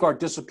can make our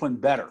discipline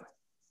better.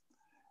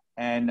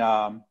 And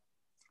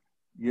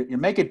you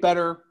make it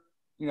better,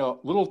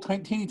 little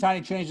teeny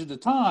tiny changes at a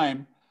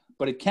time,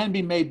 but it can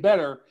be made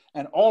better,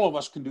 and all of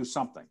us can do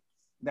something.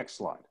 Next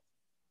slide.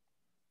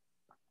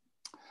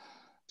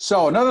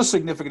 So another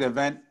significant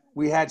event,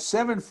 we had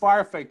 7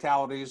 fire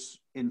fatalities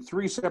in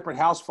 3 separate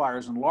house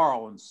fires in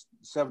Laurel in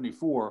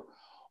 '74.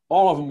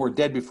 All of them were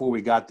dead before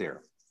we got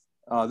there.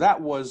 That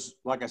was,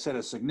 like I said,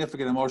 a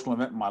significant emotional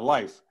event in my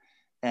life.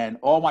 And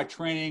all my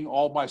training,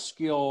 all my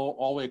skill,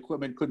 all the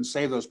equipment couldn't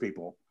save those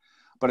people.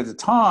 But at the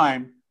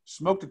time,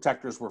 smoke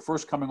detectors were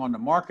first coming on the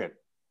market,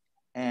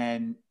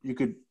 and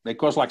they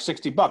cost like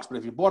 $60, but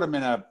if you bought them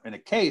in a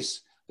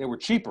case, they were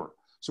cheaper.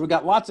 So we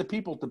got lots of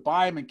people to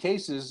buy them in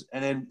cases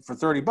and then for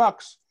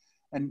 $30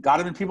 and got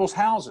them in people's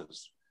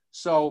houses.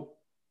 So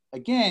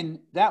again,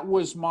 that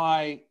was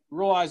my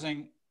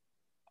realizing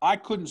I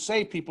couldn't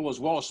save people as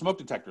well as smoke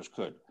detectors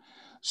could.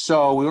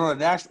 So we were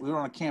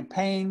on a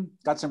campaign,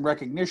 got some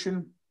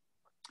recognition.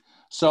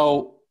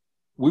 So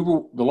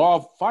the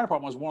Laurel Fire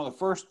Department was one of the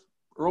first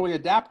early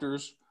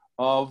adapters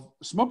of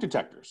smoke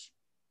detectors.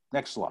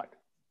 Next slide.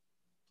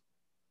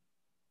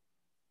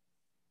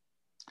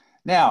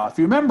 Now, if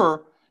you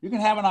remember, you can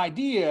have an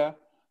idea,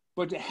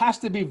 but it has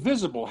to be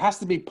visible, has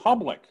to be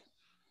public.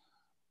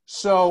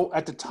 So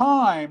at the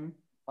time,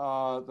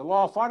 the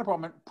Law Fire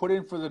Department put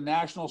in for the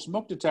National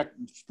Smoke Detector,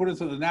 put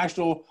into the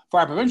National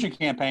Fire Prevention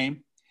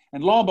Campaign,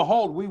 and lo and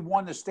behold, we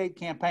won the state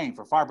campaign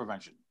for fire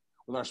prevention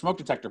with our smoke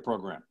detector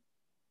program.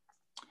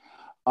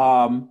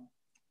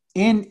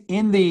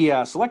 In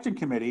the selection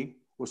committee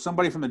was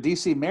somebody from the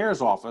DC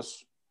mayor's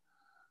office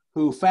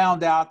who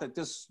found out that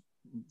this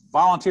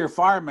volunteer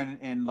fireman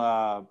in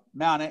Laurel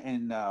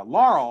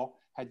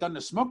had done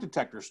the smoke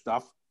detector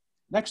stuff.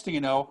 Next thing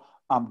you know,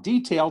 I'm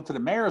detailed to the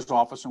mayor's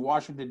office in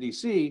Washington,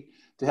 D.C.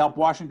 to help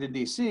Washington,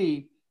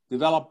 D.C.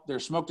 develop their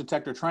smoke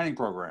detector training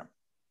program.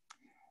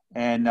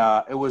 And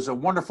it was a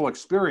wonderful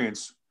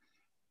experience.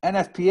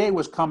 NFPA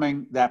was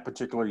coming that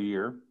particular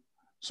year.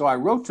 So I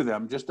wrote to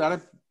them just out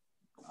of,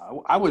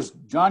 I was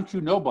John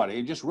Q. Nobody,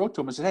 and just wrote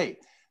to them and said, hey,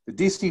 the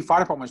DC Fire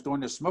Department is doing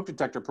this smoke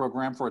detector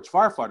program for its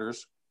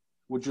firefighters.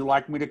 Would you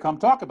like me to come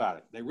talk about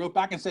it? They wrote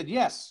back and said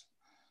yes.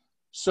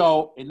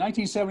 So in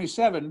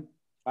 1977,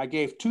 I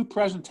gave 2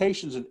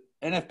 presentations at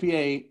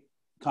NFPA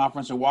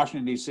conference in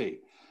Washington, D.C.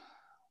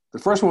 The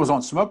first one was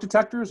on smoke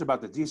detectors,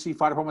 about the DC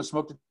Fire Department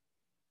smoke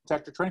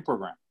detector training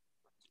program.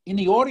 In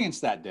the audience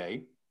that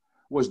day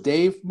was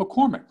Dave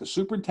McCormick, the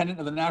superintendent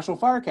of the National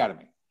Fire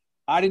Academy.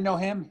 I didn't know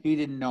him, he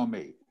didn't know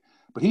me,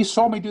 but he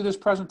saw me do this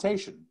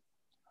presentation.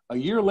 A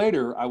year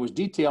later, I was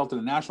detailed to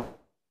the National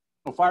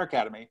Fire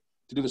Academy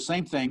to do the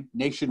same thing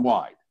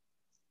nationwide.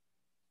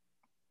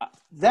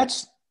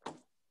 That's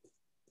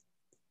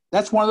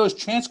one of those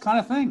chance kind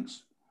of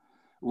things.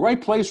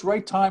 Right place,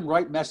 right time,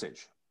 right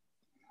message.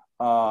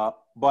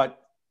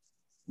 But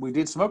we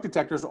did smoke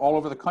detectors all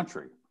over the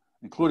country,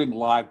 including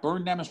live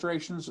burn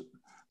demonstrations.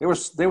 There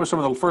were some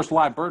of the first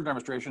live burn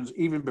demonstrations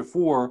even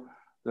before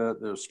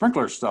the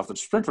sprinkler stuff, the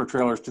sprinkler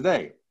trailers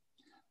today.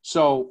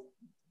 So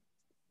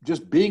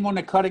just being on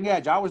the cutting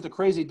edge, I was the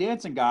crazy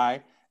dancing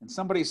guy, and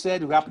somebody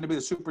said, who happened to be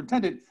the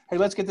superintendent, hey,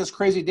 let's get this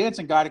crazy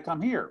dancing guy to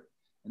come here.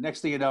 And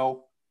next thing you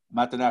know, I'm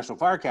at the National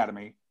Fire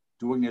Academy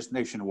doing this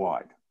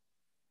nationwide.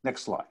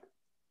 Next slide.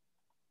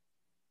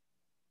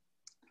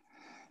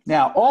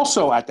 Now,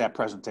 also at that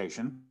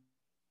presentation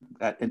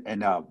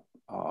in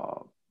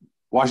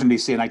Washington,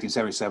 D.C. in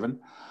 1977,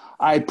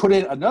 I put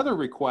in another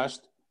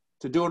request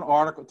to do an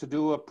article, to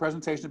do a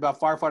presentation about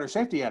firefighter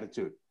safety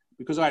attitude,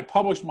 because I had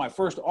published my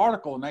first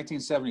article in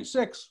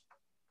 1976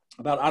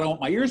 about I don't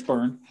want my ears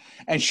burned,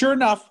 and sure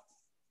enough,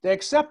 they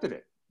accepted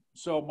it.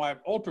 So my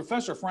old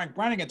professor, Frank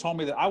Brannigan, told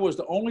me that I was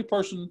the only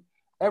person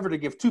ever to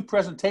give 2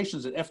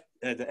 presentations at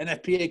the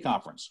NFPA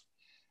conference.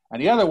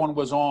 And the other one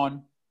was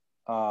on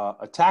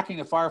attacking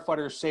the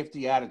firefighter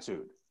safety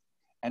attitude.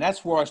 And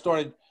that's where I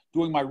started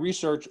doing my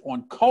research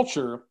on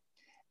culture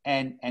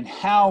and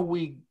how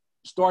we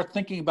start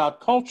thinking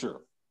about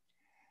culture.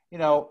 You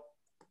know,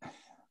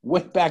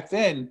 way back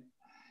then,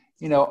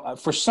 you know,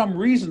 for some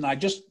reason, I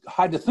just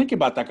had to think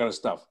about that kind of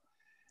stuff.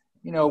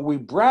 You know, we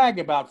brag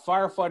about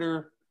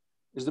firefighter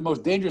is the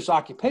most dangerous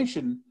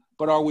occupation,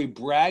 but are we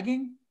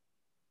bragging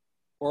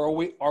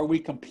or are we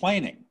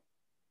complaining?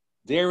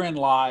 Therein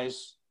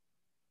lies,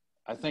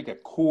 I think, a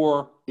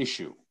core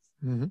issue.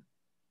 Mm-hmm.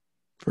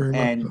 Very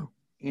much so.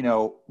 You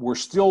know, we're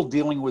still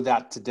dealing with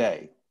that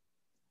today.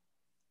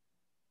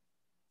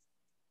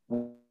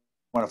 When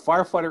a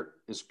firefighter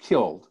is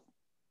killed,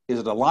 is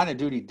it a line of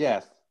duty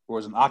death or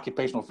is it an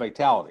occupational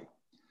fatality?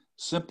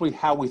 Simply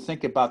how we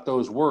think about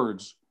those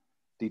words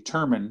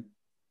determine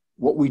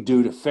what we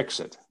do to fix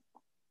it.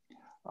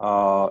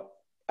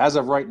 As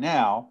of right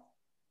now,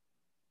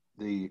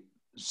 the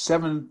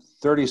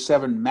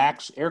 737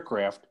 MAX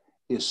aircraft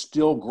is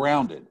still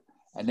grounded,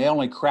 and they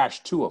only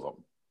crashed 2 of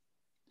them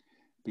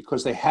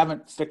because they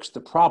haven't fixed the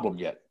problem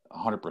yet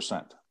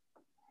 100%.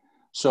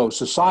 So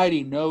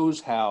society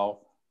knows how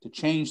to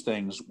change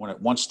things when it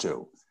wants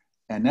to,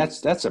 and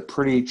that's a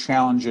pretty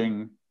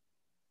challenging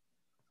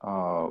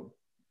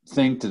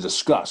thing to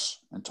discuss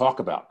and talk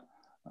about,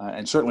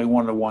 and certainly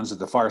one of the ones that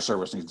the fire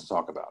service needs to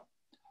talk about.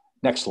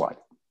 Next slide.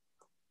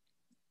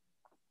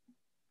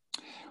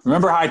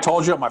 Remember how I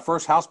told you at my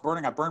first house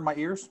burning, I burned my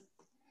ears?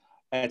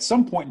 At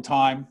some point in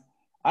time,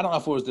 I don't know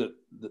if it was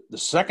the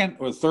second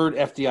or third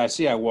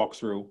FDIC I walked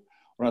through.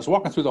 When I was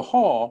walking through the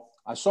hall,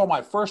 I saw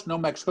my first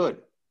Nomex hood.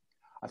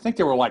 I think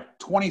they were like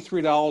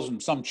 $23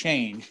 and some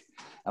change.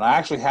 And I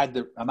actually had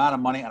the amount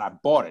of money and I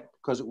bought it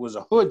because it was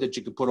a hood that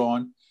you could put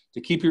on to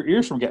keep your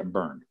ears from getting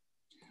burned.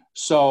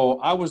 So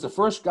I was the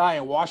first guy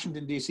in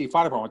Washington, D.C.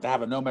 Fire Department to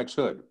have a Nomex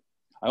hood.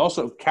 I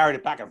also carried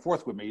it back and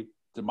forth with me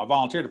to my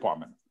volunteer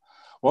department.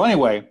 Well,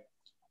 anyway,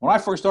 when I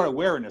first started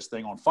wearing this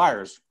thing on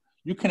fires,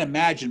 you can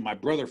imagine my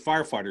brother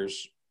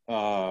firefighters,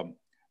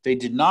 they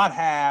did not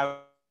have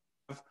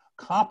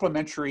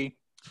complimentary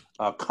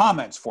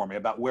comments for me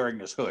about wearing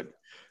this hood.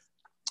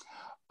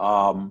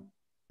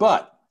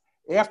 But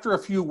after a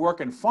few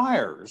working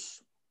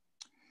fires,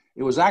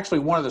 it was actually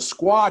one of the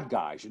squad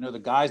guys, you know, the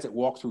guys that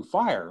walk through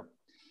fire,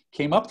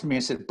 came up to me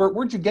and said, Bert,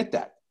 where'd you get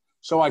that?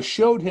 So I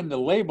showed him the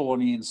label on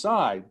the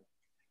inside.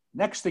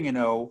 Next thing you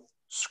know,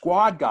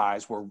 squad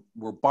guys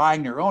were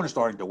buying their own and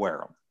starting to wear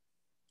them.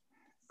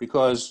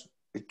 Because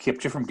it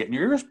kept you from getting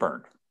your ears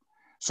burned.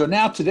 So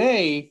now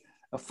today,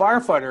 a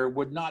firefighter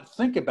would not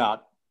think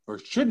about or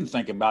shouldn't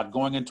think about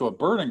going into a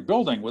burning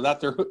building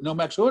without their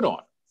Nomex hood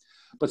on.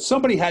 But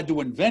somebody had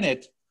to invent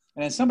it,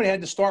 and then somebody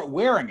had to start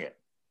wearing it,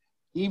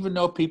 even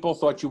though people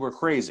thought you were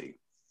crazy.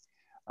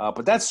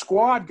 But that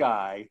squad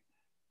guy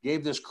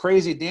gave this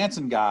crazy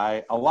dancing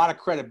guy a lot of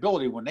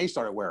credibility when they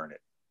started wearing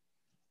it.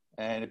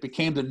 And it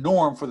became the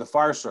norm for the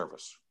fire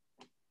service.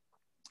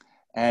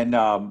 And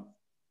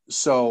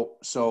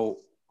so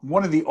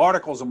one of the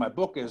articles in my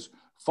book is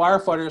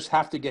firefighters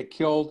have to get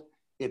killed.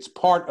 It's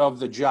part of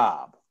the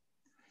job.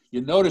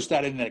 You notice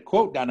that in that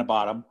quote down the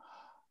bottom,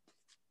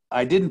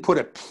 I didn't put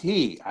a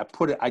P.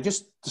 I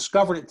just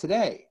discovered it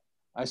today.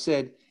 I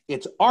said,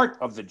 it's art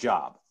of the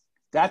job.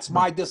 That's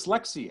my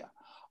dyslexia.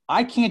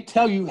 I can't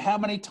tell you how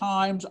many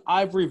times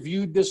I've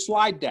reviewed this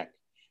slide deck.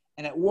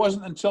 And it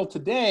wasn't until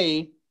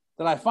today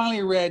that I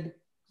finally read,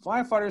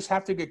 firefighters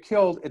have to get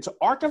killed. It's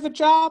art of the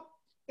job.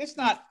 It's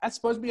not, that's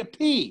supposed to be a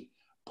P,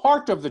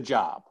 part of the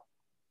job.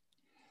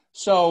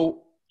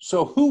 So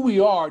who we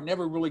are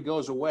never really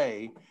goes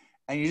away,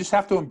 and you just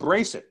have to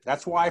embrace it.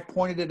 That's why I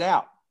pointed it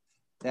out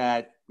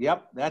that,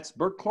 yep, that's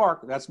Burton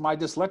Clark. That's my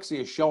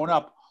dyslexia showing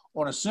up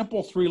on a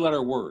simple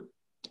 3-letter word.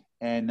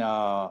 And,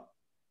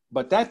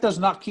 but that does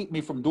not keep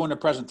me from doing the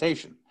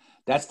presentation.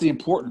 That's the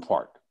important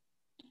part.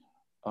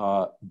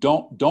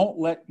 Don't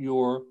let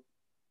your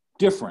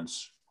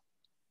difference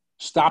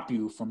stop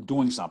you from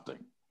doing something.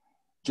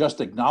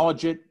 Just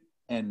acknowledge it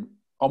and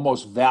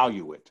almost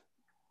value it.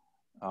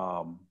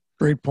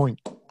 Great point.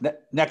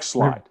 Next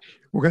slide.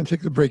 We're going to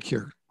take the break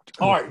here.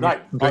 All right, right.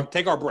 Okay. All right,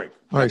 take our break.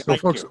 All right, so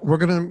folks, we're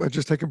going to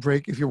just take a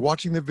break. If you're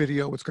watching the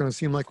video, it's going to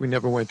seem like we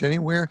never went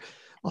anywhere.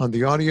 On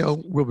the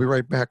audio, we'll be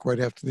right back right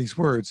after these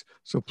words,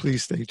 so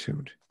please stay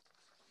tuned.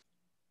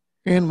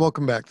 And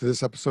welcome back to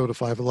this episode of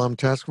 5-Alarm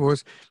Task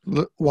Force.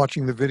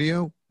 Watching the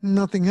video,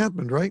 nothing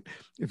happened, right?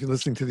 If you're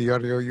listening to the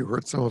audio, you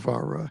heard some of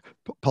our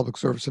public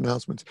service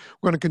announcements.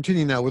 We're going to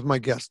continue now with my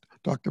guest,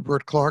 Dr.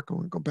 Burton Clark. I'm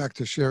going to go back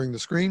to sharing the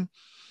screen,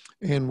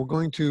 and we're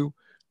going to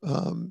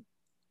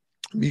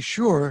be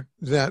sure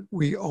that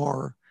we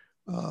are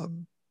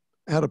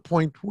at a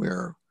point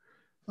where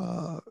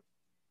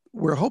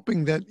we're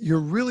hoping that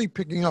you're really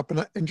picking up.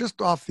 And just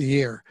off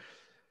the air,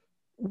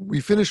 we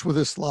finished with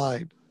this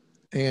slide,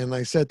 and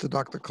I said to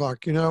Dr.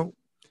 Clark, you know,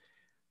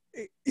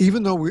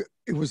 even though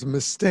it was a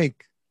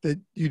mistake that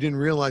you didn't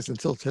realize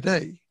until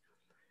today,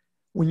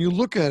 when you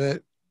look at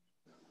it,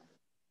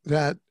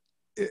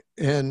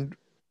 and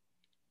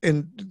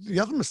the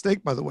other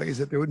mistake, by the way, is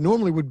that there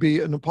normally would be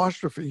an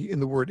apostrophe in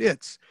the word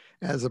 "it's"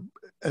 as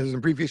an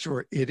abbreviation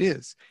for "it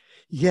is,"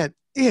 yet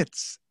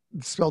 "it's"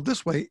 spelled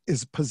this way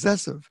is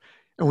possessive.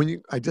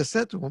 And I just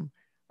said to him,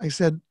 I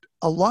said,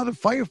 a lot of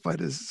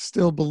firefighters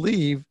still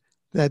believe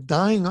that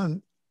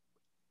dying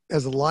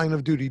as a line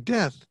of duty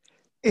death,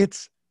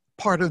 it's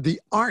part of the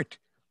art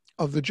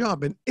of the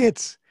job. And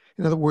it's,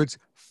 in other words,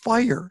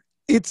 fire,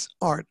 it's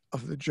art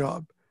of the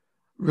job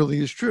really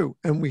is true.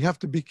 And we have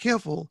to be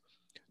careful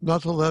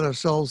not to let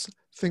ourselves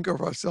think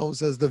of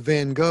ourselves as the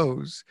Van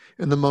Goghs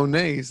and the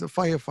Monets of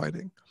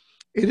firefighting.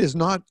 It is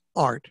not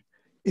art,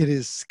 it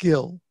is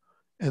skill.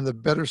 And the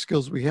better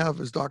skills we have,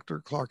 as Dr.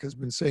 Clark has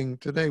been saying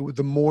today, with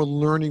the more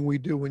learning we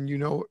do, and you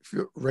know, if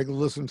you're a regular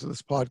listener to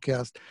this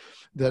podcast,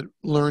 that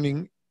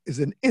learning is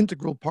an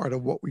integral part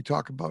of what we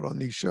talk about on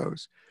these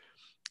shows.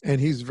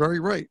 And he's very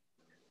right.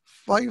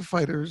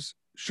 Firefighters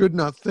should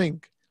not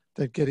think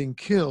that getting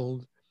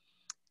killed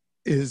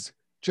is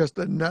just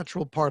a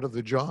natural part of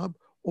the job,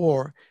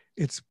 or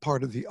it's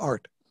part of the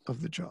art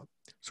of the job.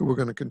 So we're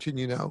going to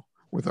continue now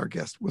with our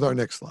guest, with our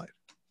next slide.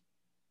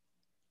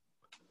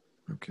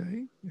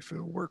 Okay, if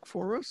it'll work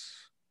for us.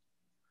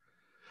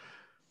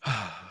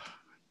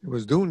 It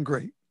was doing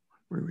great.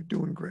 We were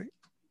doing great.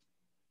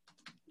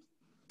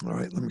 All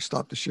right, let me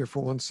stop the share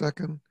for 1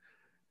 second.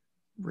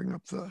 Bring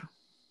up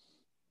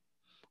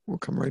we'll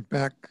come right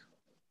back.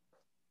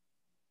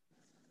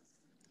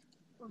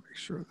 I'll make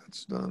sure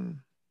that's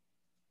done.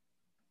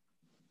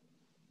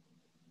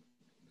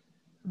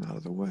 And out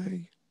of the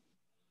way.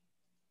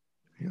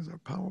 Here's our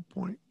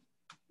PowerPoint.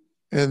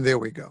 And there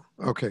we go.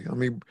 Okay, let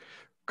me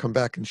come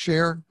back and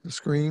share the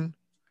screen.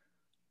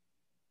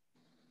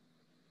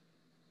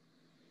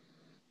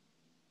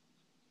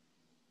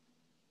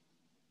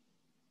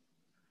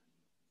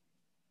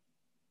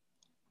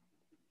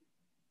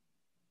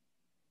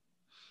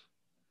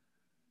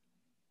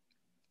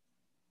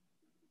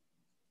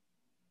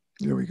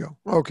 There we go.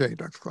 Okay,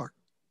 Dr. Clark.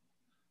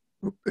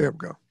 Oop, there we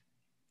go.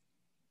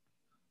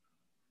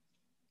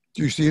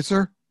 Do you see it,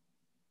 sir?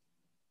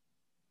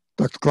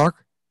 Dr.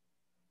 Clark?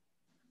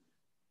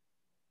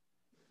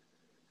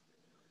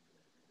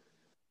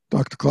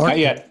 Dr. Clark? Not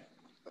yet.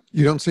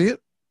 You don't see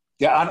it?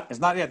 Yeah, it's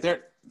not yet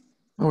there.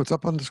 Oh, it's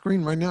up on the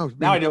screen right now.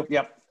 Now I do.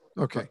 Yep.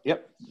 Okay.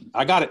 Yep.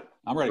 I got it.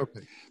 I'm ready.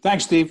 Okay.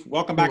 Thanks, Steve.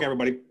 Welcome back,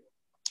 everybody.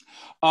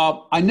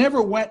 I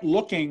never went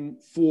looking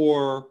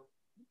for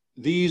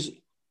these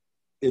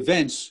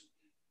events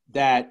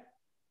that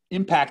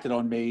impacted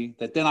on me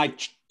that then I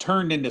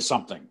turned into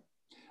something.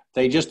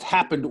 They just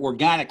happened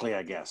organically,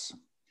 I guess.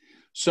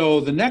 So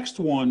the next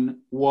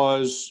one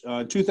was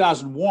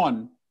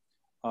 2001,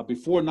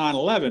 before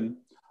 9/11.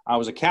 I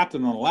was a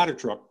captain on a ladder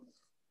truck,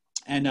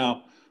 and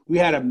we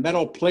had a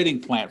metal plating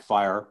plant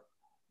fire,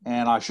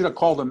 and I should have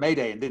called a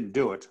Mayday and didn't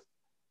do it.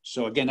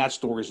 So again, that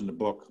story's in the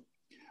book.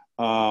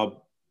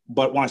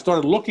 But when I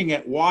started looking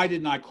at why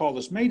didn't I call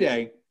this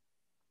Mayday,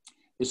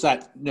 is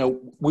that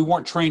we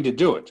weren't trained to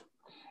do it,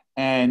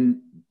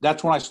 and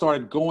that's when I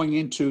started going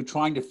into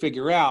trying to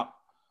figure out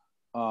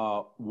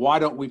why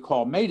don't we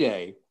call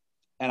Mayday,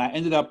 and I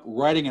ended up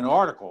writing an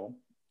article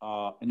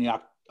in the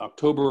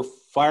October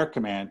Fire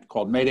Command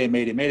called Mayday,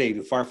 Mayday, Mayday.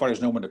 The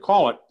firefighters know when to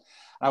call it.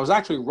 I was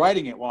actually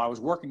writing it while I was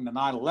working the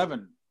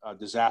 9/11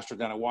 disaster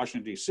down in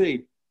Washington,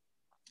 D.C.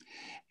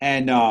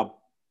 And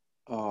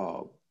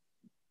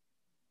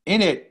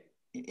in it,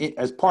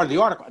 as part of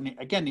the article, and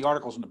again, the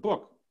article's in the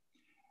book,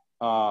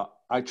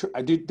 I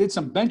did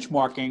some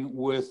benchmarking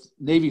with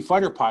Navy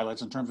fighter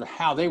pilots in terms of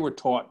how they were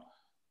taught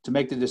to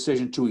make the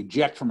decision to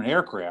eject from an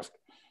aircraft,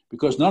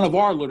 because none of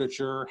our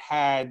literature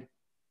had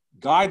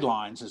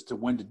guidelines as to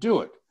when to do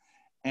it.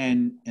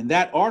 And in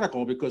that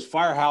article, because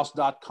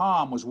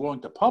firehouse.com was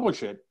willing to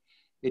publish it,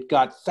 it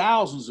got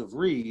thousands of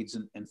reads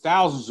and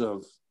thousands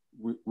of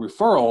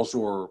referrals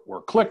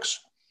or clicks,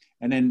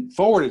 and then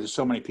forwarded to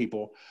so many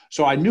people.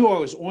 So I knew I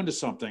was onto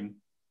something,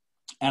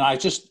 and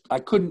I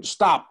couldn't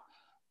stop,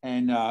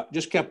 and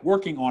just kept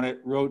working on it,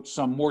 wrote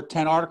some more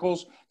 10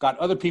 articles, got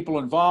other people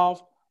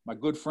involved. My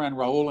good friend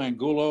Raul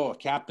Angulo, a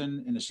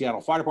captain in the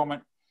Seattle Fire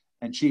Department,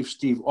 and Chief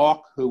Steve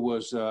Auk, who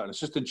was an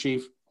assistant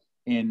chief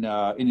in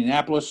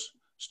Indianapolis.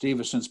 Steve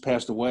has since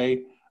passed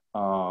away,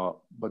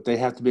 but they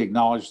have to be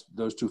acknowledged,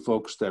 those two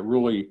folks that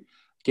really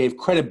gave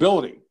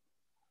credibility.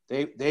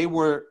 They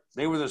were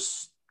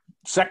the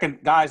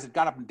second guys that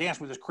got up and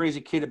danced with this crazy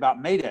kid about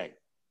Mayday.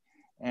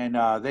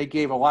 And they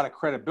gave a lot of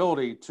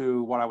credibility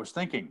to what I was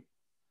thinking,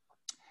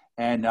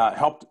 and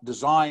helped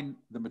design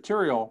the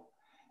material.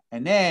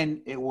 And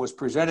then it was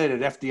presented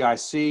at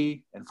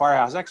FDIC and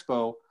Firehouse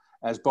Expo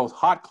as both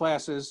hot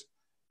classes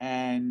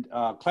and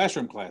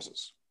classroom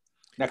classes.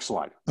 Next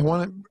slide. I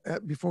want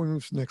to, before we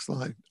move to the next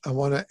slide, I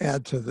want to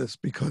add to this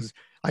because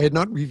I had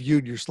not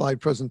reviewed your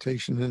slide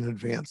presentation in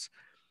advance.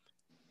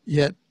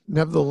 Yet,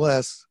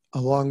 nevertheless,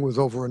 along with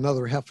over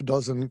another half a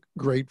dozen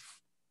great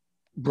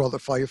brother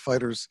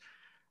firefighters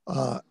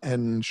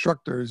and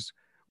instructors,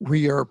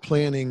 we are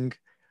planning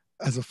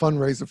as a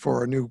fundraiser for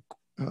our new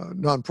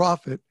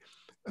nonprofit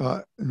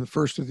in the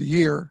first of the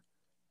year.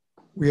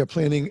 We are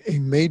planning a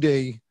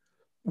Mayday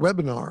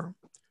webinar,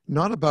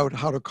 not about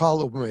how to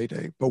call a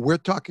Mayday, but we're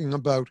talking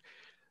about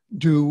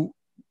do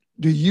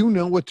you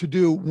know what to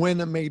do when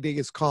a Mayday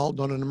is called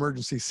on an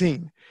emergency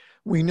scene?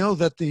 We know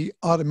that the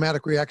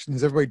automatic reaction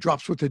is everybody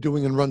drops what they're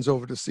doing and runs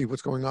over to see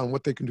what's going on,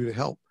 what they can do to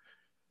help.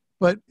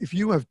 But if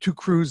you have two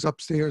crews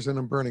upstairs in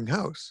a burning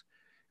house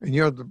and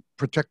you're the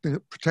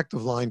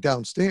protective line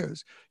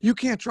downstairs, you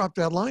can't drop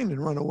that line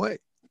and run away.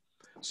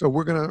 So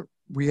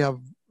we have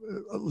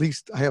at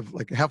least, I have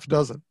like a half a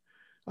dozen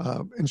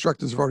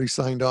instructors have already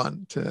signed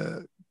on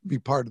to be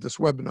part of this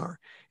webinar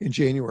in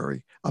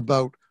January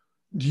about,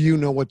 do you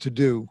know what to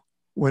do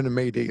when a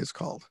Mayday is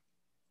called?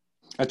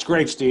 That's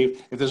great,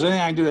 Steve. If there's anything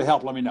I can do to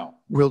help, let me know.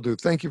 Will do.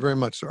 Thank you very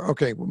much, sir.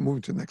 Okay, we'll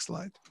move to the next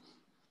slide.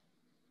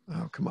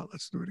 Oh, come on,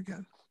 let's do it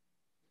again.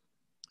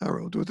 All right,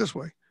 we'll do it this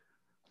way.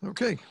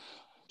 Okay.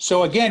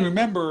 So again,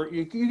 remember,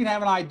 you can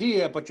have an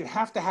idea, but you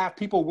have to have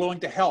people willing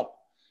to help.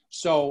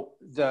 So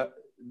the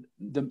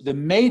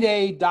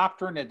Mayday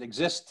doctrine that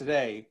exists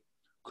today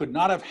could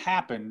not have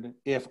happened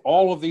if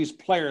all of these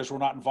players were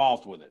not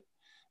involved with it.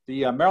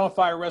 The Maryland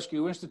Fire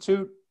Rescue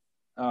Institute,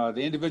 the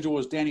individual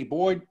was Danny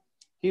Boyd.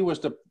 He was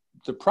the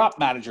prop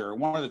manager,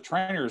 one of the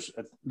trainers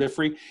at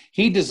Biffrey.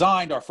 He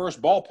designed our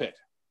first ball pit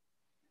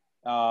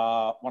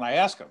when I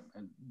asked him,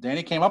 and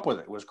Danny came up with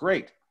it. It was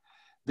great.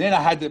 Then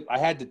I had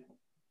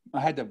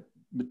the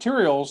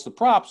materials, the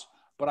props,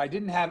 but I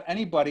didn't have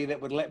anybody that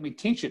would let me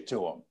teach it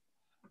to him.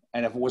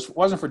 And if it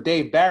wasn't for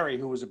Dave Barry,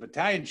 who was a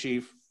battalion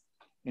chief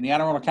in the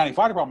Anne Arundel County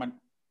Fire Department,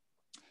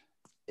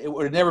 it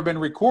would have never been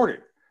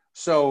recorded.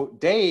 So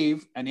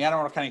Dave and the Anne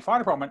Arundel County Fire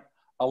Department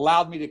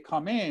allowed me to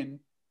come in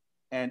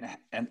and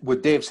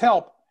with Dave's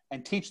help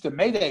and teach the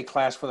Mayday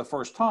class for the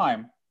first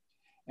time.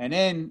 And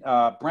then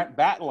Brent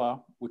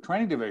Batla with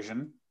Training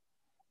Division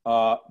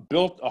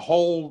built a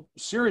whole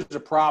series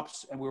of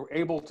props, and we were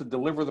able to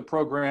deliver the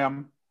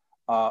program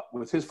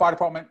with his fire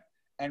department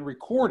and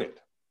record it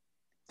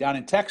down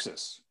in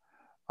Texas.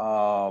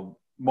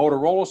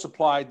 Motorola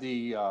supplied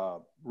the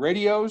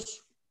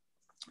radios.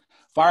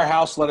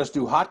 Firehouse let us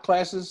do hot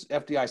classes.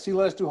 FDIC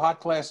let us do hot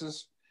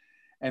classes.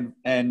 And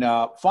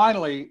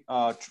finally,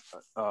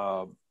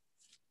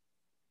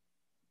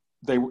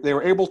 they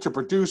were able to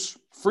produce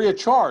free of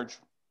charge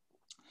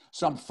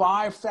some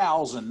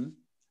 5,000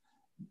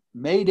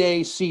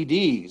 Mayday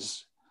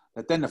CDs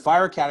that then the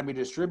Fire Academy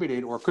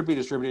distributed, or could be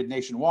distributed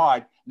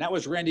nationwide. And that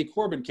was Randy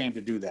Corbin came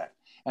to do that.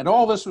 And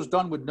all this was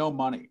done with no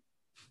money.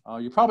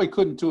 You probably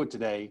couldn't do it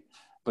today.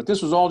 But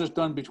this was all just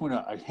done between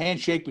a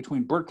handshake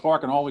between Burt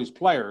Clark and all these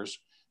players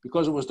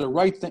because it was the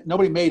right thing.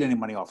 Nobody made any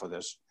money off of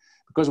this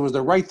because it was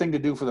the right thing to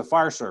do for the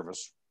fire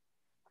service.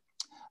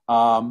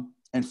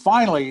 And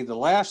finally, the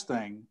last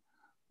thing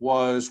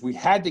was we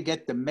had to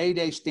get the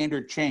MAYDAY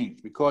standard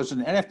changed because in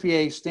the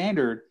NFPA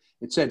standard,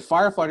 it said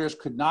firefighters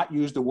could not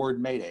use the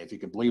word MAYDAY, if you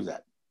can believe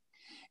that.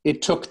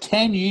 It took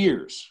 10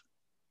 years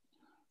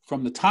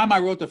from the time I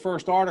wrote the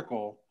first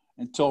article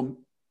until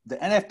the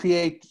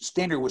NFPA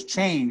standard was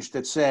changed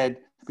that said,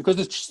 because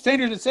the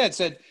standard that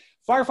said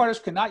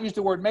firefighters cannot use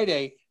the word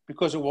MAYDAY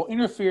because it will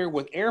interfere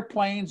with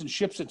airplanes and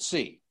ships at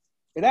sea.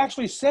 It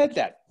actually said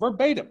that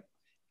verbatim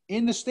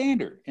in the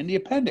standard, in the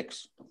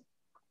appendix.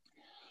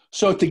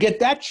 So to get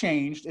that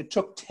changed, it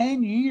took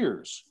 10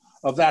 years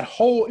of that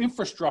whole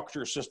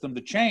infrastructure system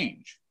to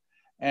change.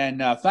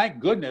 And thank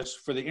goodness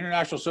for the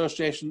International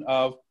Association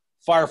of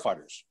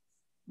Firefighters.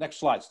 Next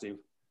slide, Steve.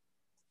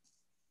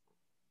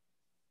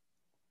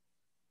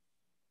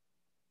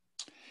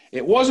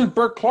 It wasn't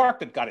Burt Clark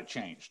that got it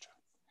changed.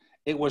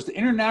 It was the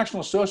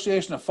International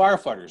Association of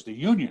Firefighters, the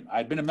union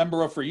I'd been a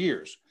member of for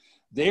years.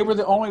 They were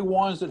the only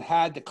ones that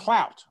had the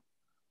clout,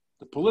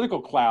 the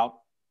political clout,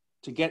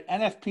 to get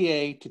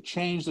NFPA to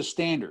change the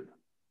standard.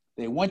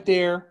 They went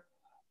there,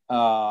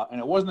 and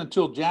it wasn't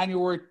until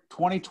January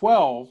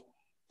 2012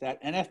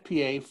 that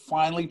NFPA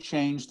finally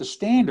changed the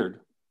standard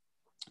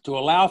to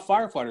allow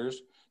firefighters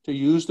to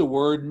use the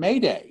word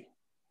MAYDAY.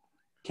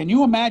 Can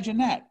you imagine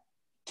that?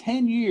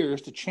 10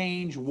 years to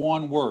change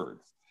one word.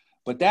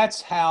 But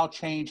that's how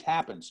change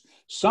happens.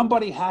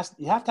 You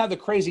have to have the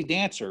crazy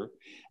dancer,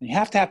 and you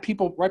have to have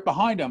people right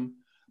behind them,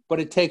 but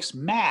it takes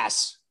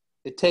mass,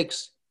 it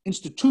takes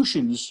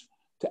institutions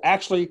to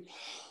actually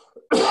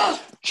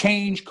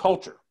change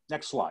culture.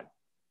 Next slide.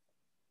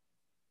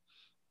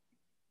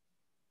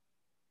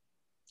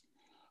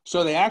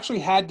 So they actually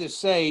had to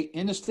say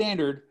in the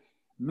standard,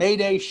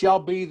 MAYDAY shall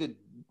be the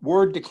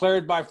word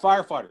declared by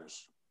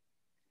firefighters.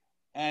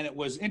 And it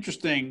was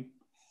interesting.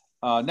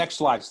 Next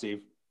slide,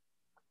 Steve.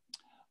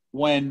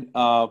 When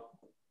I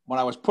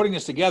was putting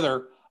this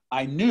together,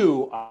 I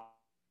knew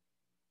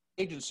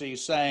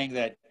agencies saying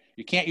that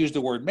you can't use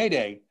the word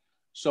MAYDAY.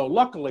 So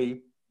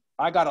luckily,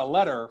 I got a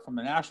letter from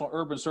the National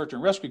Urban Search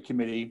and Rescue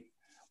Committee,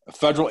 a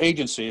federal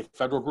agency, a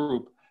federal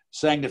group,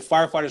 saying that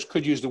firefighters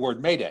could use the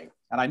word MAYDAY.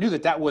 And I knew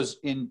that that was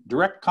in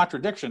direct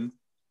contradiction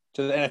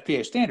to the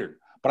NFPA standard.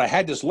 But I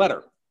had this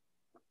letter.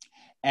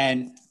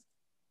 And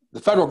the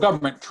federal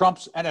government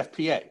trumps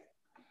NFPA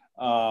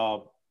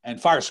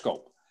and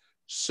FireScope.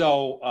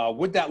 So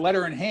with that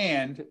letter in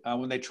hand,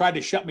 when they tried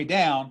to shut me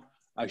down,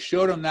 I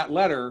showed them that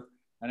letter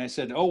and I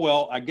said, oh,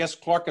 well, I guess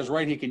Clark is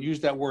right. He can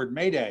use that word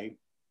MAYDAY.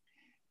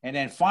 And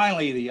then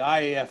finally, the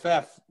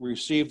IAFF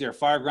received their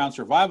Fireground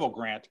Survival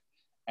Grant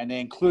and they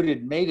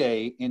included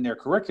MAYDAY in their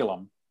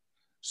curriculum.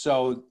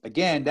 So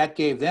again, that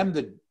gave them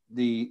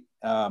the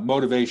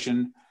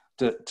motivation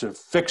to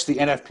fix the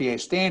NFPA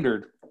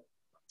standard.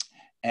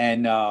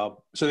 And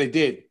so they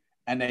did.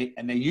 And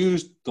they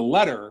used the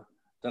letter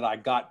that I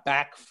got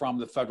back from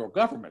the federal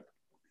government.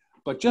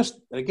 But just,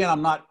 again,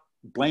 I'm not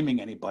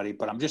blaming anybody,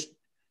 but I'm just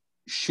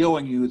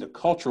showing you the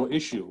cultural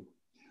issue.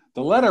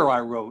 The letter I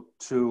wrote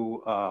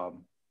to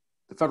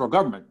the federal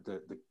government,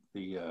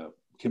 the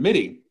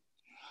committee,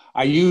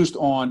 I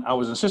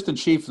was an assistant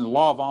chief in the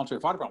Law of Voluntary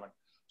Fire Department.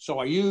 So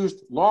I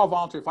used Law of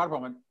Voluntary Fire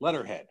Department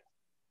letterhead.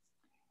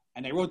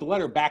 And they wrote the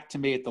letter back to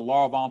me at the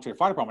Law of Voluntary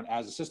Fire Department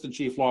as assistant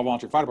chief, Law of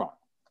Voluntary Fire Department.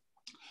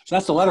 So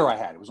that's the letter I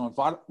had. It was on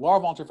Law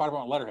of Voluntary Fire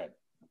Department letterhead.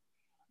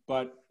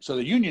 But so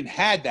the union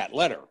had that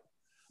letter,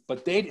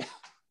 but they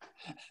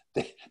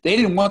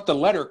didn't want the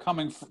letter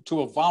coming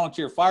to a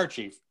volunteer fire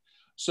chief.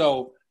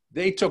 So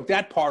they took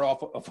that part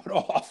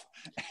off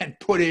and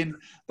put in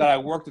that I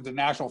worked at the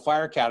National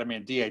Fire Academy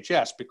and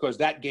DHS because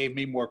that gave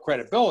me more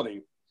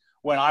credibility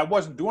when I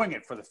wasn't doing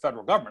it for the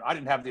federal government. I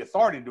didn't have the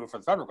authority to do it for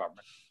the federal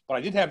government, but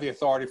I did have the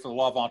authority for the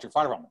Law of Voluntary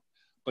Fire Department.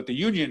 But the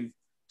union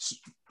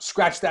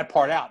scratched that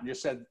part out and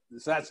just said,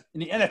 so that's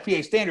in the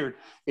NFPA standard,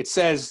 it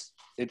says,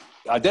 it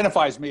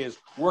identifies me as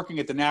working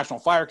at the National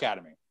Fire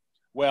Academy.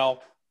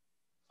 Well,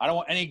 I don't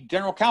want any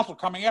general counsel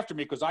coming after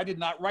me because I did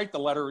not write the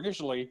letter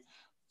initially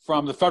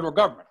from the federal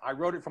government. I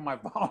wrote it from my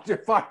volunteer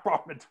fire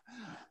department,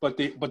 but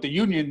the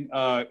union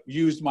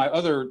used my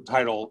other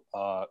title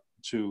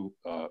to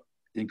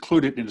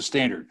include it in the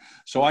standard.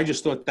 So I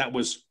just thought that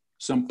was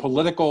some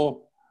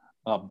political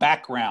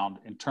background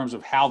in terms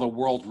of how the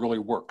world really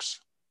works.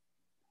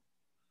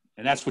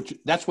 And that's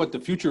what the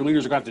future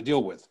leaders are going to have to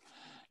deal with.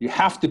 You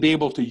have to be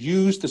able to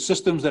use the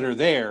systems that are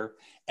there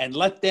and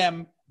let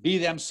them be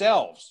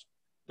themselves.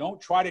 Don't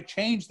try to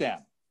change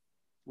them.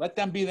 Let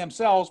them be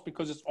themselves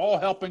because it's all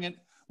helping it.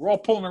 We're all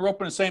pulling the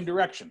rope in the same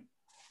direction.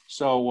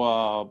 So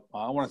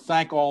I want to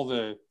thank all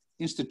the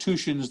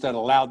institutions that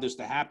allowed this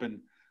to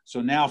happen.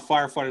 So now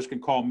firefighters can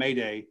call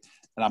MAYDAY,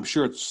 and I'm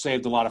sure it's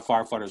saved a lot of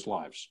firefighters'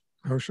 lives.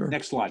 Oh, sure.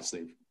 Next slide,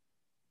 Steve.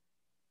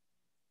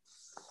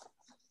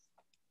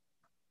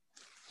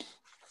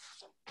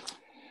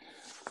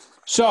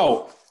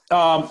 So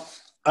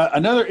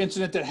Another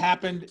incident that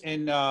happened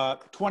in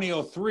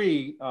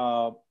 2003,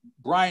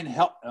 Brian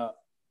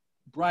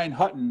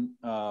Hutton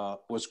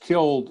was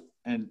killed,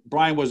 and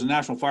Brian was a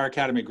National Fire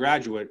Academy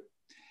graduate,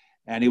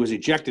 and he was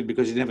ejected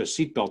because he didn't have a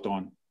seatbelt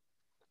on.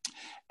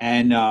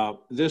 And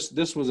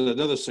this was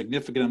another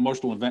significant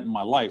emotional event in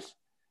my life.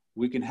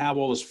 We can have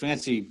all this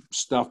fancy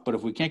stuff, but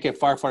if we can't get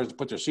firefighters to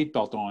put their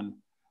seatbelt on,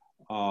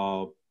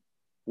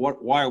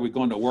 why are we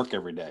going to work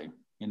every day?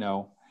 You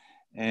know,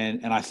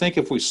 and I think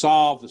if we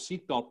solve the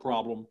seatbelt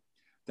problem,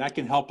 that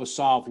can help us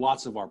solve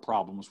lots of our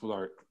problems with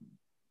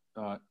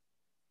our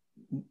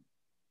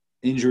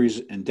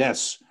injuries and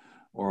deaths,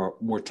 or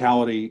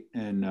mortality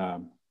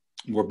and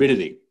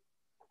morbidity.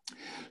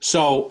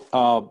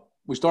 So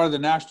we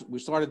started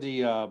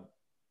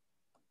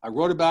I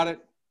wrote about it.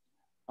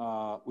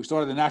 We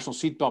started the National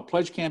Seatbelt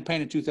Pledge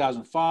Campaign in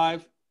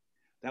 2005.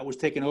 That was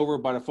taken over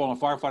by the Fallen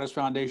Firefighters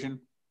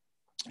Foundation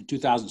in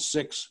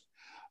 2006.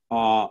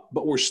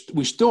 But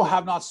we still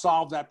have not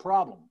solved that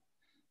problem.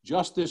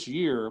 Just this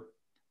year,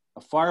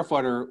 a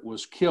firefighter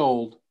was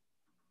killed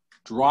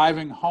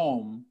driving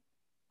home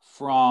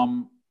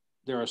from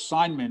their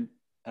assignment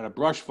at a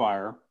brush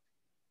fire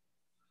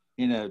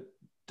in a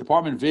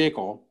department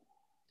vehicle,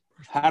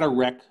 had a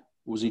wreck,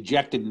 was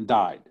ejected, and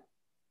died.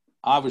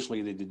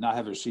 Obviously, they did not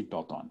have their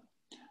seatbelt on.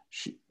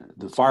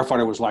 The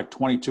firefighter was like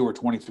 22 or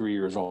 23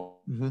 years old.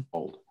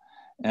 Mm-hmm.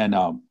 And,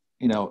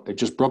 you know, it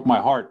just broke my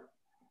heart.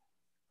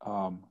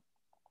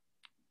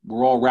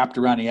 We're all wrapped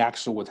around the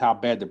axle with how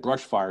bad the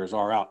brush fires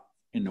are out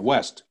in the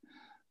West.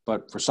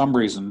 But for some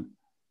reason,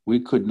 we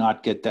could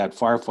not get that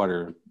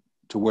firefighter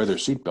to wear their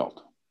seatbelt.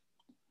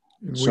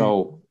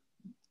 So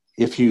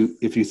if you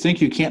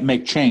think you can't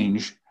make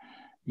change,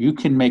 you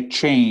can make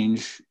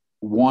change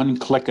one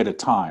click at a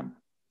time.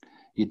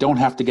 You don't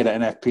have to get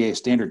an NFPA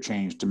standard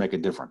change to make a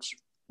difference.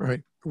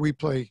 Right. We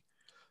play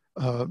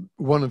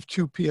one of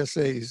two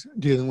PSAs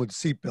dealing with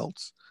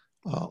seatbelts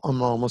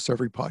on almost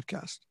every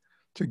podcast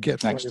to get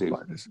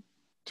firefighters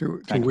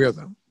to wear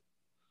them.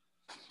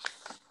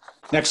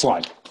 Next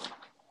slide.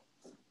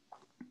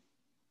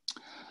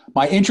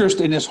 My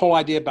interest in this whole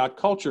idea about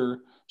culture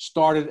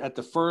started at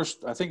the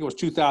first, I think it was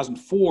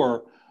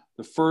 2004,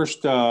 the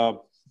first Fallen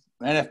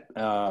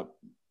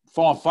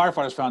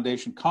Firefighters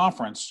Foundation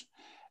conference.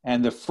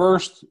 And the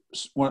first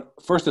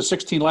of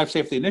 16 life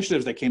safety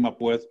initiatives they came up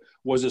with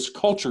was this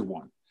culture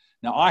one.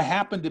 Now, I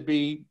happened to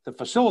be the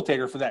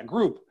facilitator for that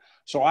group,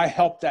 so I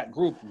helped that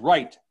group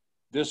write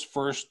this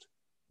first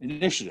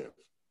initiative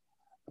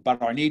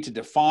about our need to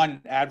define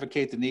and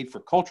advocate the need for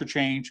culture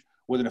change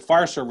within the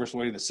fire service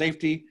relating to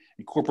safety,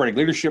 incorporating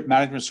leadership,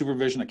 management,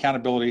 supervision,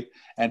 accountability,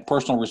 and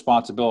personal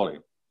responsibility.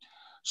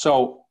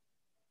 So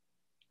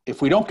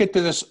if we don't get to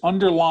this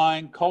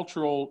underlying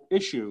cultural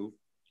issue,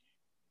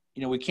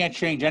 you know, we can't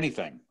change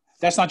anything.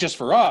 That's not just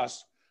for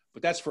us,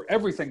 but that's for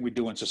everything we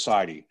do in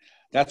society.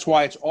 That's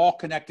why it's all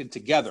connected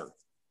together.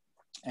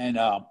 And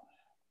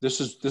this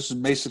is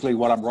basically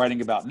what I'm writing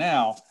about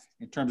now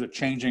in terms of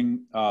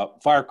changing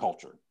fire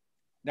culture.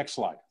 Next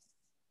slide.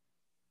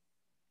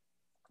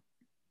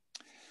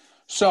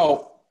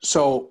 So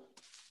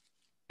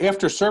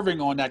after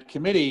serving on that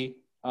committee,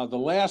 the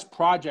last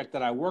project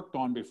that I worked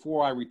on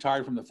before I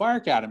retired from the Fire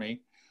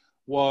Academy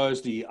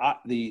was the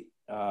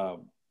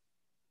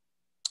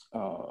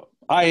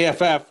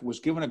IAFF was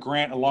given a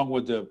grant along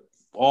with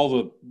all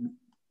the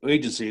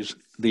agencies,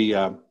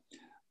 the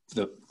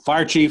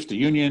fire chiefs, the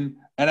union,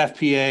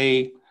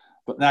 NFPA,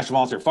 National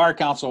Volunteer Fire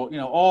Council, you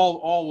know,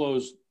 all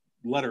those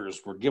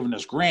letters were given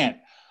this grant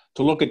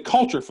to look at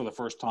culture for the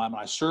first time.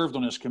 And I served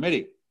on this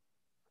committee.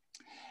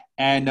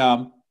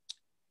 And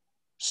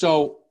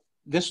so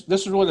this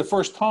is really the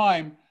first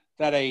time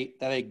that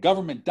a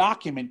government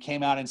document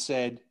came out and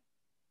said,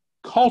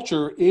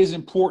 culture is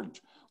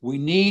important. We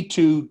need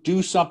to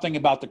do something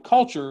about the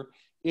culture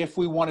if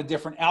we want a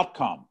different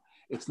outcome.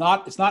 It's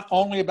not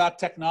only about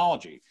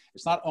technology.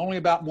 It's not only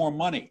about more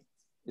money.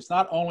 It's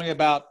not only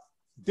about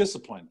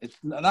discipline. It's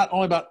not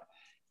only about,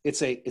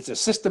 it's a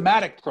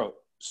systematic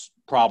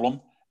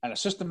problem and a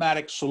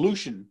systematic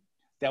solution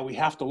that we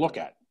have to look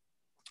at.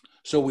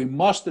 So we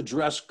must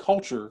address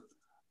culture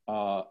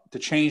to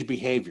change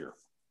behavior.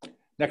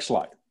 Next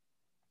slide.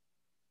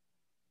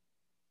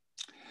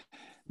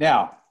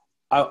 Now,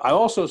 I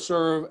also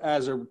serve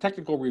as a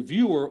technical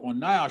reviewer on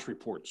NIOSH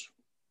reports.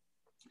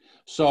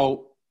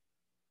 So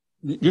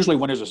usually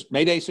when there's a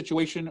MAYDAY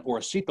situation or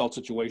a seatbelt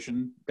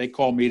situation, they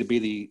call me to be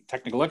the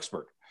technical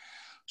expert.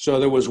 So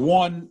there was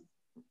one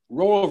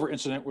rollover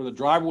incident where the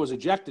driver was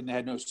ejected and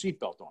had no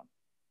seatbelt on.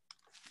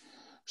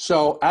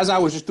 So as I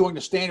was just doing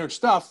the standard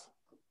stuff,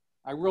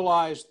 I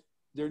realized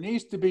there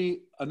needs to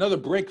be another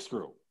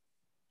breakthrough.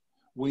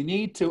 We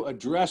need to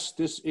address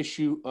this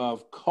issue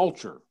of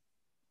culture.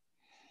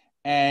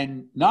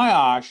 And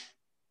NIOSH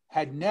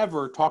had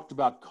never talked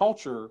about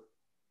culture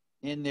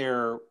in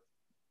their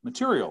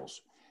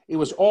materials. It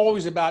was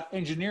always about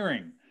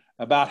engineering,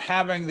 about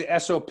having the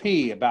SOP,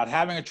 about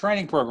having a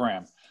training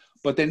program,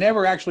 but they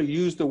never actually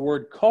used the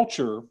word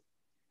culture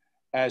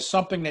as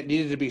something that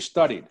needed to be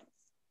studied.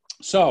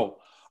 So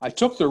I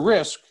took the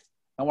risk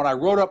And when I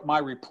wrote up my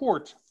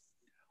report,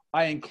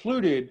 I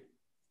included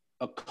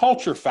a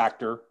culture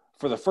factor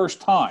for the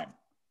first time.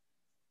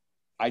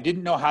 I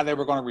didn't know how they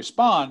were going to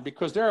respond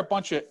because they're a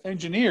bunch of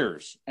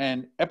engineers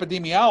and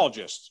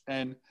epidemiologists,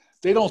 and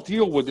they don't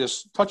deal with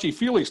this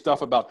touchy-feely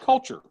stuff about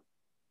culture.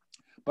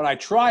 But I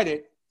tried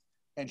it,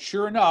 and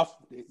sure enough,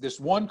 this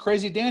one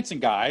crazy dancing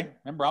guy,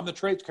 remember I'm the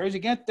crazy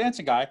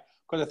dancing guy,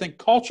 because I think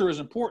culture is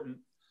important.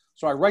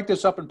 So I write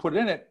this up and put it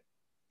in it.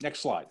 Next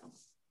slide.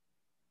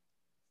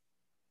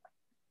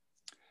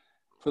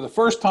 For the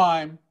first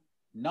time,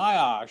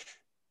 NIOSH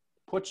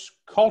puts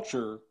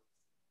culture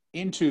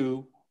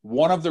into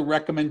one of the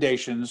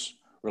recommendations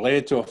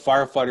related to a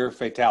firefighter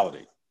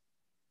fatality.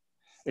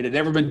 It had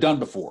never been done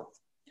before.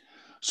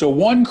 So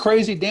one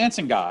crazy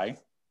dancing guy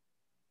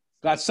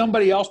got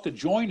somebody else to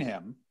join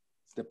him,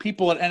 the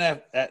people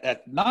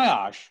at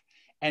NIOSH,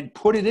 and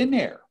put it in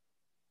there.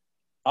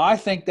 I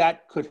think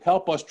that could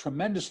help us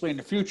tremendously in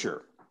the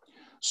future.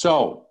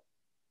 So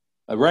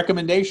a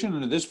recommendation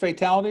under this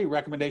fatality,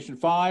 recommendation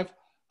 5,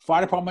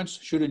 fire departments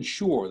should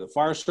ensure the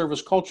fire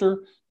service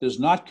culture does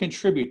not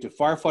contribute to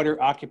firefighter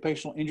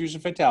occupational injuries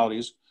and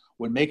fatalities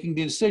when making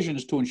the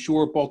decisions to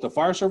ensure both the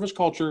fire service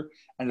culture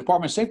and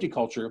department safety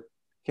culture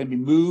can be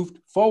moved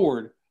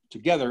forward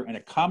together in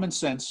a common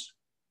sense,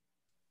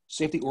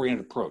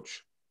 safety-oriented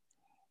approach.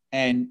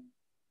 And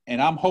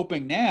I'm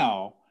hoping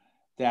now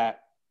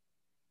that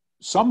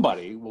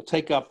somebody will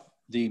take up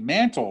the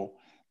mantle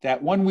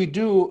that when we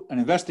do an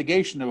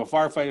investigation of a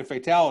firefighter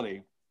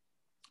fatality,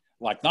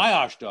 like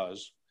NIOSH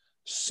does,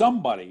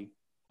 somebody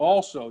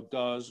also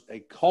does a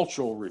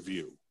cultural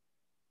review.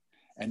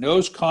 And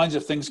those kinds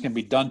of things can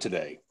be done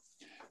today.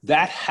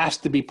 That has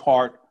to be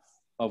part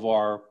of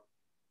our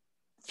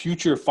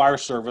future fire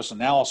service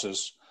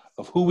analysis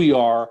of who we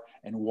are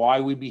and why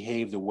we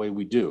behave the way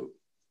we do.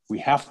 We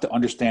have to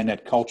understand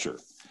that culture.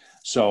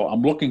 So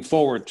I'm looking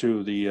forward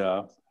to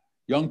the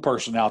young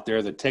person out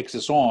there that takes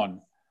this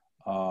on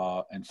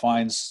and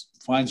finds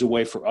a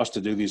way for us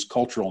to do these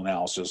cultural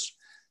analysis,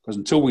 because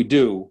until we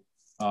do,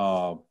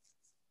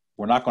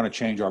 we're not going to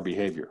change our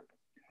behavior.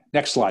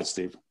 Next slide,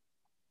 Steve.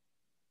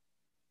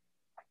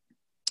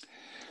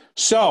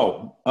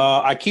 So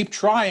I keep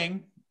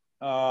trying.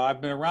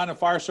 I've been around the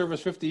fire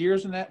service 50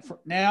 years in that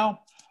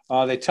now.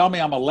 They tell me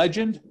I'm a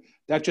legend.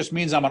 That just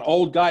means I'm an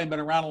old guy and been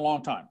around a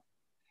long time.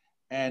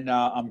 And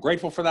I'm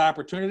grateful for that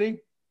opportunity.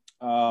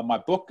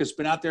 My book has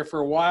been out there for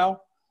a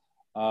while.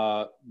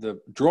 The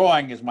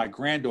drawing is my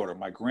granddaughter.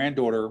 My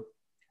granddaughter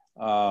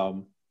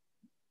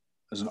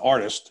is an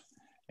artist.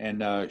 And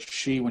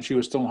when she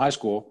was still in high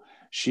school,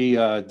 she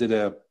did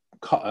a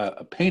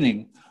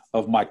painting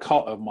of my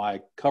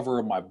cover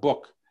of my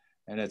book.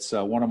 And it's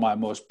one of my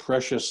most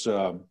precious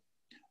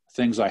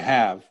things I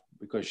have,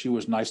 because she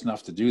was nice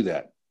enough to do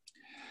that.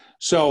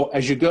 So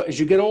as you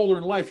get older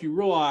in life, you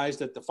realize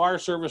that the fire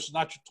service is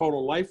not your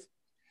total life.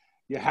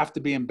 You have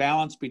to be in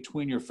balance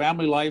between your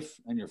family life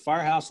and your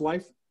firehouse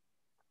life.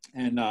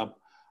 And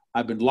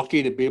I've been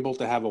lucky to be able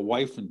to have a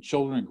wife and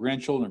children and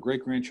grandchildren and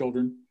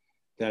great-grandchildren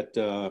that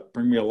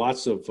bring me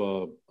lots of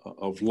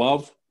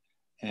love.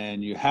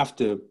 And you have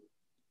to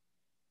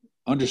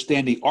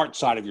understand the art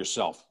side of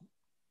yourself,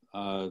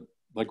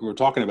 like we were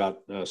talking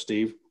about,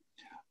 Steve,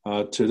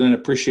 to then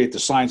appreciate the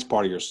science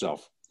part of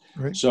yourself.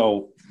 Right.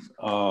 So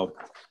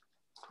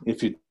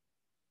if you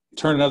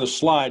turn another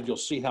slide, you'll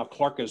see how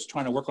Clark is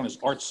trying to work on his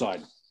art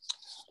side.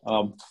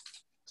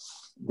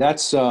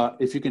 That's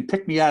if you can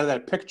pick me out of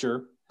that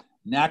picture.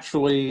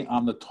 Naturally,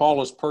 I'm the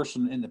tallest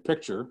person in the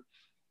picture.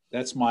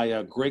 That's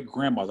my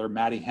great-grandmother,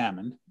 Mattie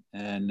Hammond,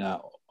 and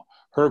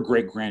her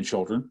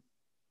great-grandchildren.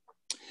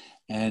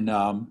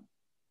 And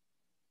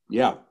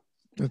yeah.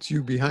 That's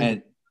you behind.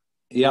 And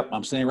yep,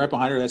 I'm standing right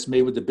behind her. That's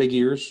me with the big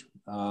ears.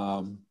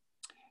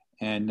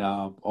 And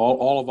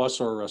all of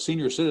us are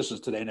senior citizens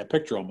today in that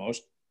picture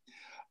almost.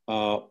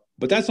 But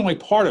that's only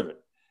part of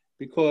it,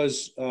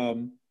 because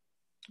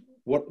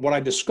what I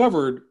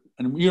discovered,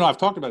 and I've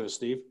talked about this,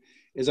 Steve,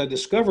 is I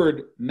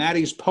discovered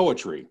Mattie's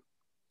poetry.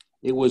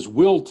 It was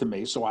willed to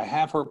me, so I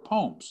have her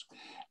poems.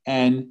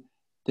 And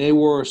they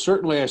were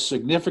certainly a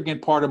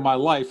significant part of my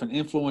life and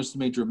influenced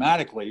me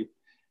dramatically.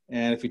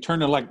 And if you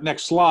turn to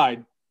next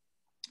slide,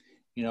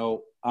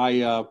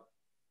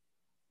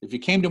 if you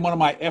came to one of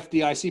my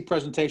FDIC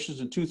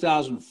presentations in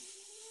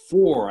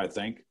 2004, I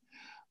think,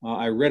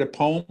 I read a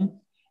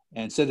poem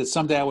and said that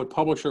someday I would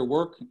publish her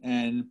work.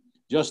 And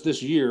just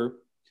this year,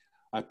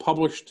 I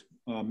published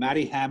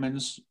Mattie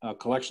Hammond's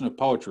collection of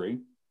poetry.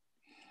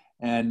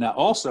 And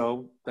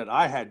also, that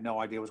I had no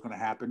idea was going to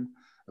happen,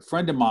 a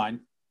friend of mine,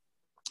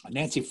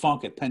 Nancy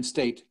Funk at Penn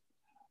State,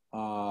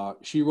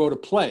 she wrote a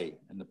play,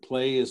 and the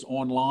play is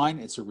online.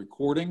 It's a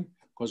recording.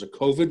 Because of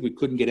COVID, we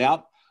couldn't get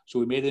out, so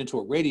we made it into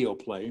a radio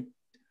play.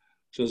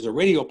 So there's a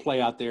radio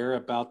play out there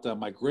about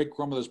my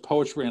great-grandmother's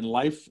poetry and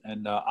life,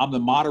 and I'm the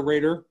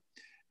moderator,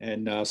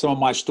 and some of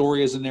my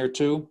story is in there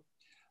too.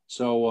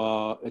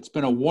 So it's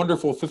been a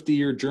wonderful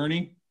 50-year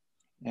journey,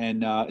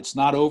 and it's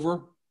not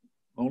over.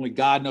 Only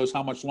God knows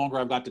how much longer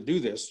I've got to do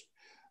this,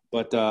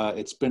 but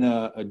it's been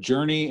a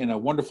journey and a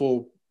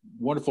wonderful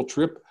wonderful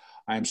trip.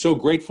 I am so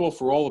grateful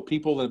for all the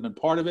people that have been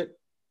part of it.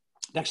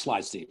 Next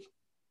slide, Steve.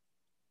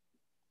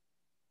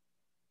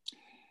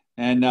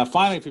 And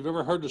finally, if you've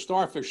ever heard the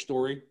starfish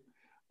story,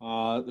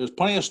 there's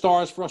plenty of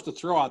stars for us to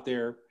throw out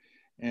there.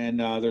 And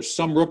there's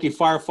some rookie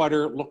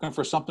firefighter looking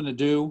for something to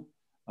do.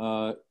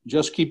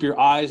 Just keep your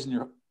eyes and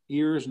your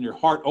ears and your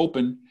heart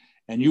open,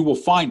 and you will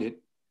find it.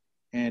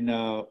 And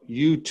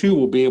you too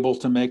will be able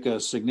to make a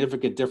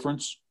significant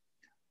difference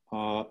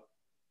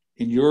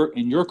in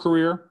your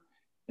career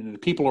and in the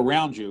people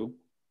around you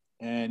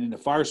and in the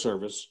fire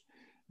service.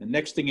 The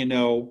next thing you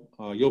know,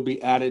 you'll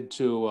be added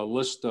to a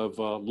list of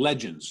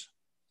legends,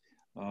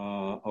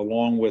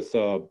 along with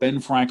Ben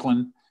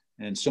Franklin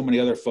and so many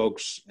other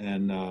folks,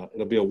 and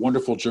it'll be a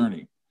wonderful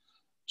journey.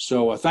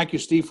 So thank you,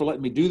 Steve, for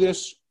letting me do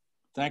this.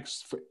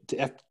 Thanks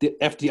to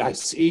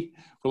FDIC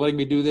for letting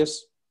me do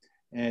this.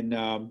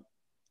 And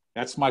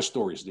that's my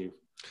story, Steve.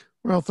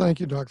 Well, thank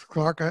you, Dr.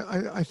 Clark.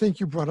 I think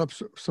you brought up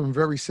some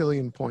very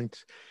salient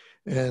points.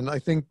 And I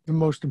think the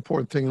most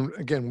important thing,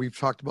 again, we've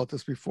talked about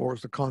this before,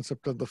 is the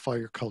concept of the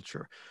fire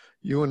culture.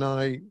 You and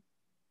I,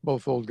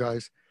 both old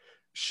guys,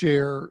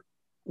 share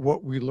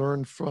what we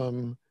learned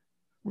from,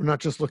 we're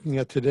not just looking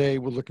at today,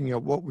 we're looking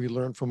at what we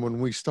learned from when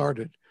we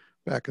started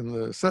back in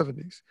the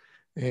 70s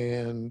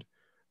and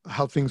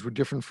how things were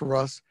different for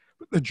us.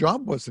 But the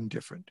job wasn't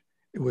different.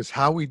 It was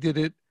how we did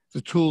it, the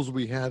tools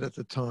we had at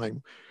the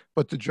time.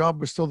 But the job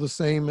was still the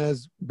same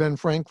as Ben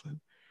Franklin.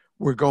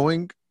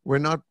 We're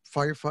not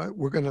firefighter.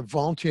 We're going to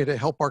volunteer to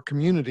help our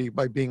community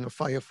by being a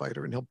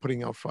firefighter and help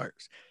putting out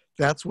fires.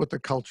 That's what the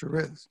culture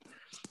is.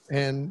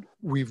 And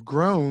we've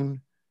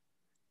grown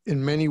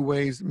in many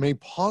ways, many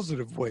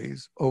positive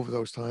ways over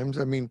those times.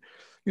 I mean,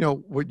 you know,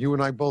 what you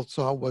and I both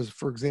saw was,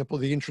 for example,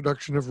 the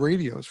introduction of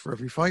radios for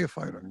every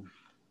firefighter.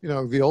 You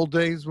know, the old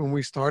days when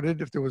we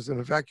started, if there was an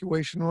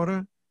evacuation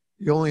order,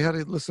 you only had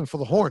to listen for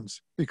the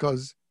horns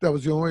because that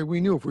was the only way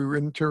we knew. If we were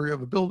in the interior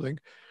of a building,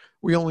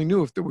 we only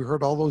knew if we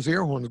heard all those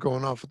air horns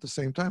going off at the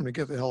same time to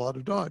get the hell out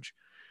of Dodge.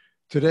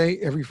 Today,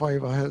 every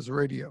firefighter has a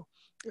radio.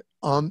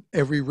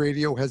 Every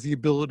radio has the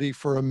ability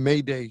for a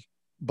MAYDAY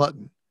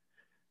button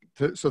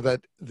so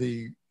that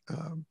the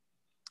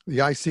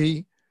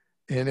IC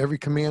and every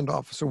command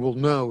officer will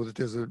know that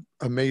there's a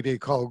MAYDAY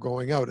call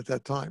going out at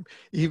that time.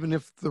 Even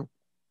if the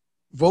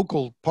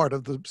vocal part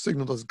of the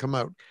signal doesn't come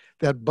out,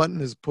 that button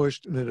is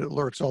pushed and it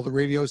alerts all the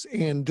radios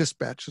and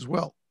dispatch as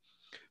well.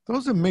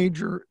 Those are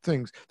major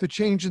things. The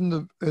change in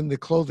the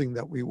clothing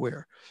that we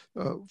wear,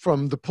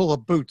 from the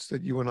pull-up boots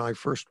that you and I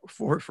first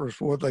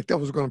wore, like that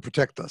was going to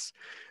protect us.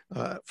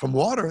 From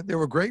water, they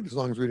were great as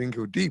long as we didn't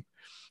go deep.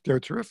 They're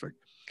terrific.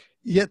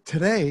 Yet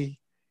today,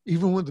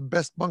 even with the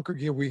best bunker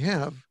gear we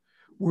have,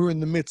 we're in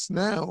the midst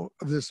now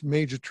of this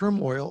major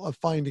turmoil of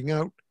finding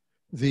out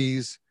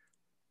these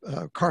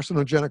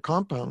carcinogenic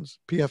compounds,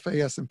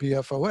 PFAS and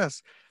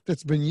PFOS,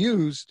 that's been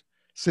used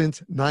since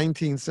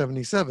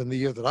 1977, the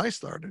year that I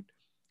started,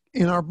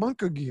 in our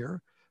bunker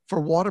gear for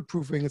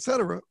waterproofing, et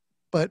cetera.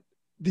 But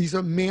these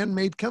are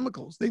man-made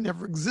chemicals. They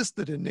never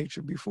existed in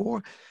nature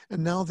before,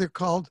 and now they're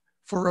called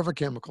forever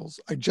chemicals.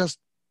 I just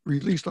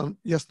released on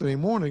yesterday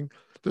morning,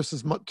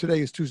 today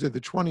is Tuesday the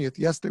 20th.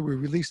 Yesterday we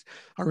released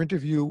our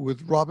interview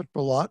with Robert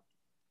Bellot,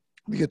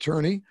 the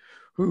attorney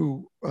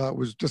who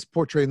was just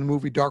portrayed in the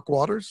movie Dark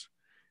Waters,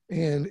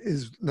 and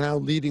is now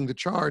leading the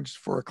charge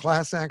for a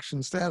class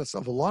action status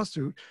of a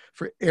lawsuit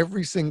for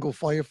every single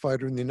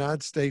firefighter in the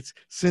United States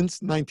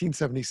since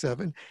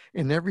 1977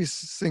 and every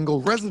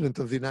single resident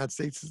of the United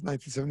States since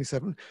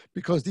 1977,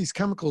 because these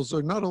chemicals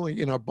are not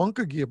only in our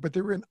bunker gear, but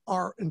they're in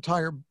our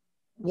entire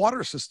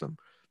water system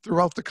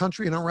throughout the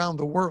country and around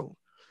the world.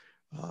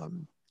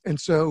 And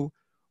so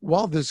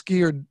while this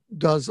gear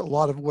does a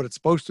lot of what it's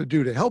supposed to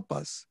do to help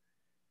us,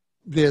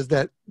 there's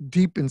that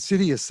deep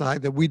insidious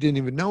side that we didn't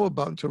even know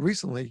about until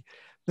recently,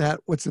 that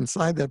what's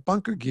inside that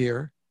bunker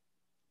gear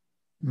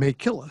may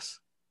kill us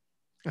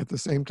at the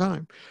same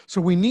time.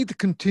 So we need to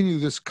continue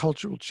this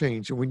cultural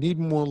change, and we need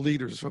more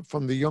leaders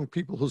from the young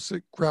people who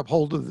grab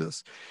hold of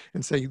this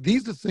and say,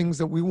 these are things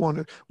that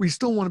we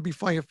still want to be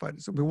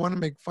firefighters, and we want to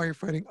make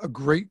firefighting a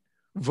great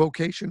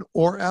vocation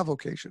or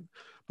avocation,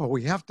 but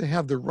we have to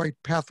have the right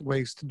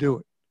pathways to do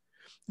it.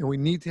 And we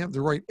need to have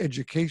the right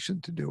education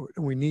to do it.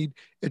 And we need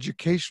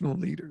educational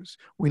leaders.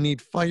 We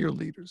need fire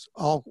leaders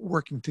all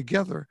working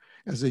together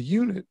as a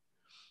unit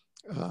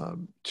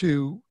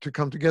to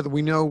come together.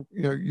 We know,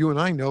 you and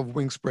I know of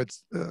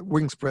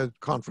Wingspread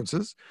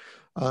conferences.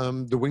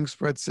 The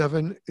Wingspread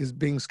 7 is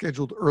being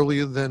scheduled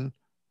earlier than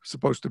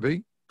supposed to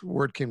be. The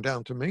word came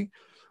down to me.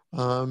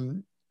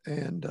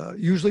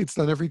 Usually it's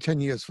done every 10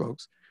 years,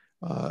 folks.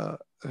 The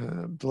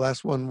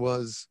last one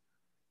was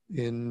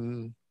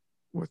in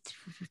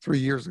 3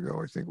 years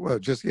ago, I think. Well,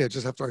 just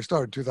after I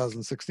started,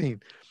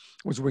 2016,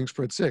 was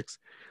Wingspread 6.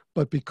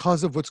 But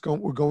because of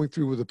we're going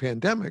through with the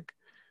pandemic,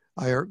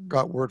 I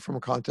got word from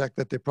a contact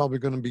that they're probably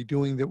going to be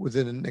doing that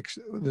within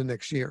the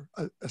next year,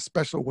 a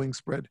special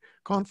Wingspread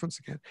conference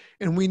again.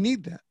 And we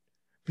need that,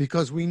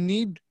 because we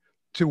need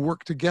to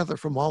work together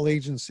from all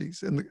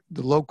agencies, and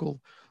the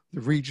local,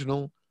 the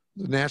regional,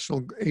 the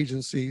national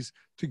agencies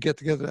to get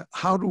together.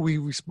 How do we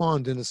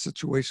respond in a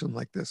situation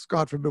like this?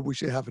 God forbid we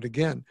should have it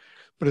again,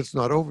 but it's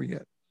not over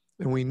yet.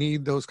 And we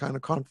need those kind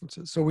of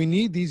conferences. So we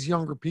need these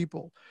younger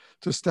people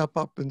to step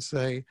up and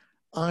say,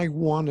 I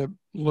want to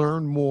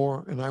learn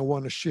more and I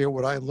want to share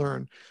what I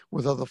learned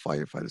with other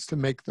firefighters to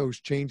make those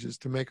changes,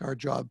 to make our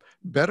job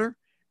better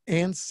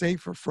and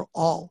safer for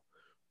all,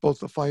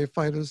 both the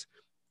firefighters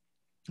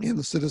and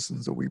the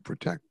citizens that we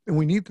protect. And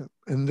we need them.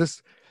 And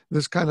this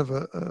kind of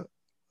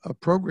a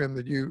program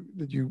that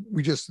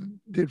we just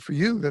did for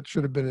you that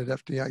should have been at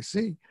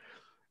FDIC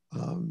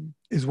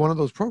is one of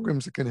those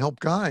programs that can help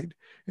guide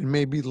and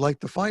maybe light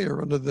the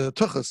fire under the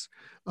tuchus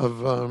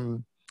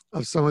of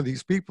some of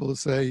these people to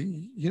say,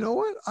 you know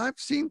what, I've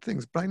seen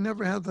things, but I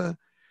never had the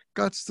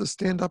guts to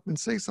stand up and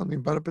say something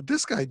about it. But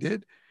this guy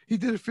did. He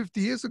did it 50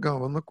 years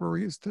ago, and look where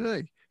he is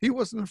today. He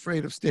wasn't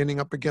afraid of standing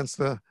up against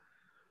the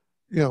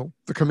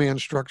command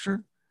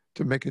structure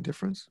to make a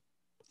difference.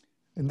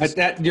 And this,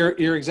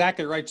 you're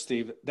exactly right,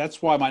 Steve.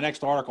 That's why my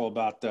next article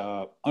about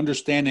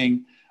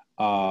understanding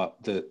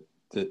the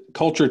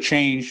culture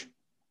change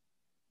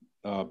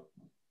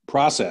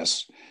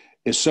process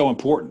is so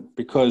important,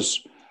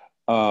 because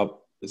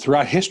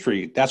throughout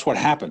history, that's what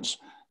happens.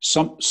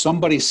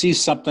 Somebody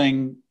sees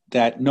something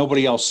that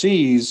nobody else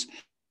sees,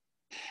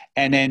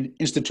 and then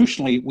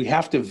institutionally, we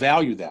have to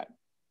value that.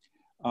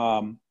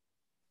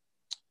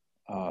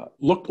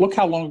 Look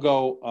how long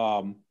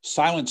ago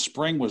Silent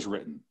Spring was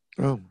written.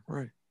 Oh,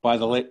 right. By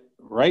the late,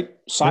 right?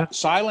 Yeah.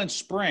 Silent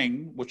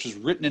Spring, which was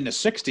written in the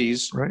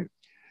 60s. Right.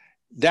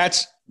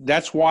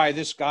 That's why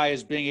this guy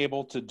is being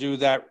able to do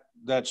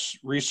that's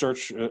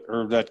research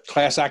or that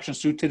class action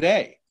suit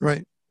today.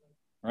 Right.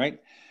 Right.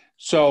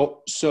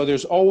 So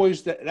there's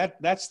always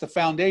that's the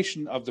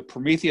foundation of the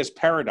Prometheus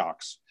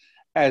paradox.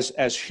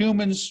 As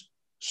humans,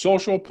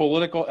 social,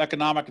 political,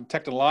 economic, and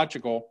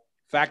technological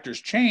factors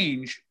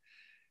change,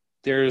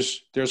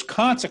 there's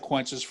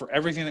consequences for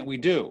everything that we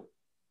do.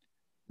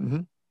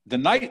 Mm-hmm.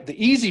 The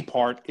easy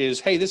part is,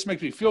 hey, this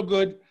makes me feel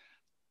good.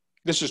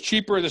 This is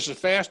cheaper. This is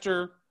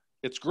faster.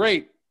 It's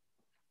great.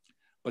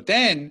 But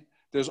then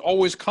there's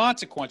always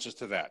consequences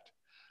to that.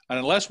 And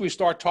unless we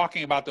start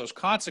talking about those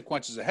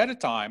consequences ahead of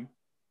time,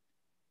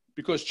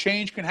 because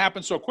change can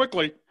happen so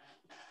quickly,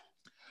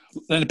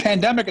 then the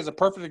pandemic is a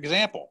perfect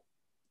example,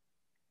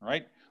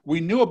 right? We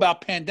knew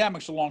about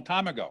pandemics a long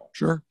time ago.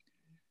 Sure.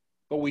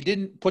 But we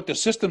didn't put the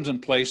systems in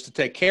place to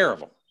take care of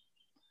them.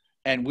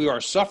 And we are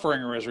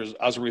suffering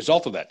as a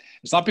result of that.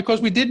 It's not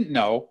because we didn't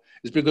know,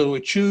 it's because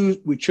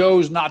we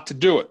chose not to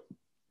do it.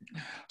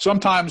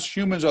 Sometimes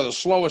humans are the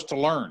slowest to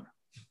learn.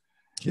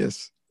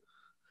 Yes.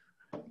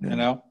 Yeah. You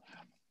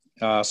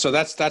know? So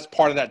that's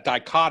part of that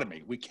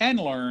dichotomy. We can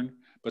learn,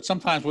 but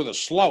sometimes we're the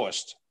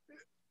slowest.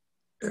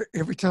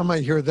 Every time I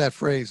hear that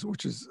phrase,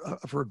 which is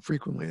I've heard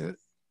frequently,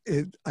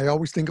 I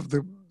always think of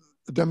the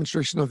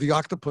demonstration of the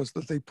octopus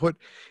that they put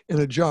in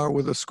a jar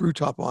with a screw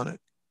top on it.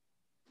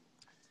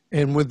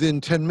 And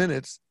within 10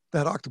 minutes,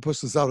 that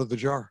octopus is out of the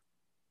jar.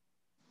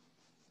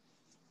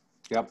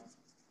 Yep.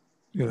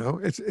 You know,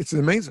 it's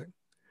amazing.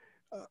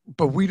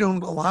 But we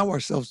don't allow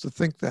ourselves to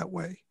think that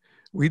way.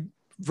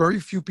 Very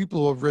few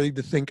people are ready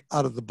to think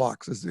out of the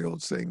box, as the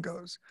old saying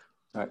goes.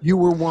 Right. You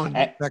were one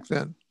back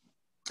then.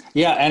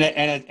 Yeah,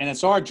 and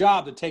it's our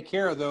job to take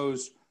care of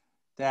those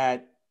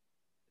that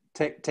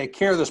take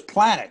care of this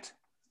planet,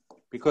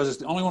 because it's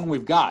the only one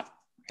we've got.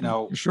 You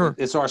know, sure.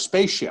 It's our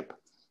spaceship.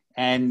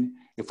 And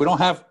if we don't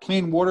have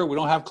clean water, we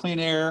don't have clean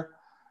air,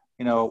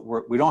 you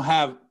know, we don't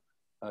have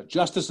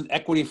justice and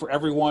equity for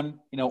everyone,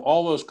 you know,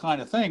 all those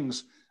kind of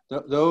things,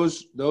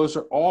 those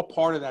are all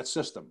part of that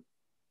system.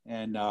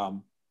 And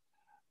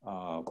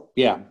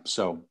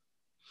so.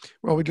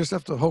 Well, we just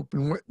have to hope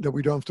that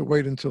we don't have to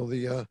wait until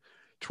the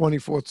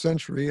 24th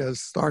century, as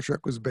Star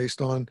Trek was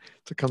based on,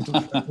 to come to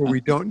the point where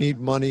we don't need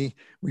money,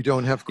 we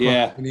don't have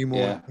crime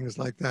anymore, things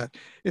like that.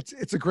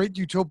 It's a great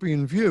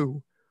utopian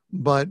view,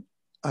 but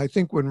I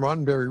think when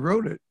Roddenberry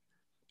wrote it,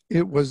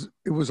 it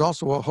was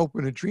also a hope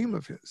and a dream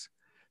of his.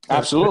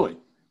 Absolutely.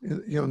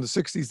 You know, in the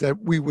 60s,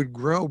 that we would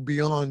grow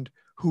beyond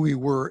who we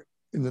were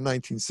in the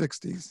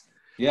 1960s.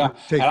 Yeah,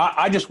 and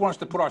I just want us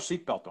to put our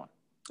seatbelt on.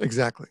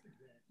 Exactly.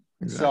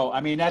 So, I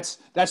mean, that's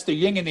the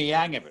yin and the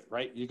yang of it,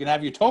 right? You can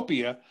have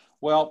utopia.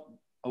 Well,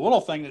 a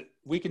little thing that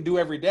we can do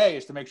every day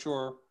is to make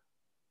sure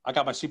I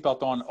got my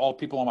seatbelt on. All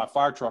people on my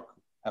fire truck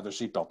have their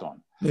seatbelt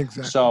on.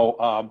 Exactly.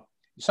 So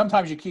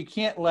sometimes you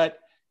can't let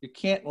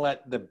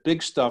the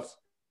big stuff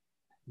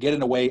get in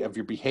the way of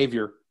your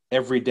behavior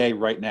every day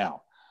right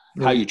now.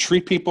 Yeah. How you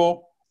treat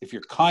people, if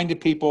you're kind to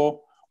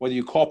people, whether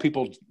you call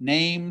people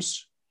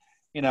names,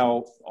 you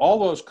know, all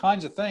those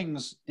kinds of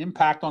things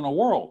impact on the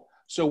world.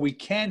 So we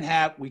can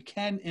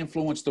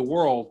influence the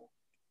world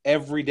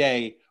every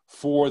day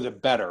for the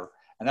better.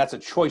 And that's a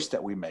choice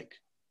that we make.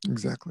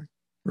 Exactly.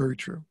 Very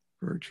true.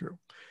 Very true.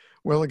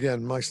 Well,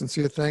 again, my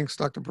sincere thanks,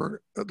 Dr.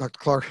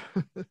 Clark.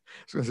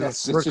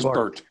 Yes, it's just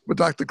Bert. But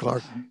Dr.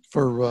 Clark,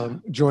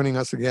 for joining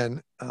us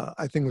again.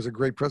 I think it was a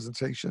great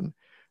presentation.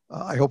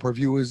 I hope our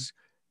viewers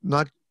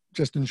not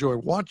just enjoy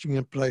watching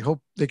it, but I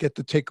hope they get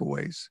the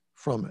takeaways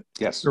from it.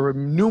 Yes. There are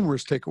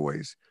numerous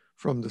takeaways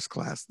from this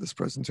class, this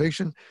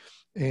presentation,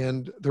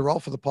 and they're all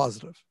for the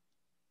positive.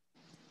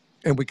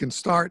 And we can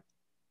start,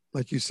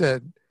 like you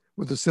said,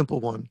 with a simple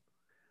one.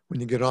 When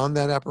you get on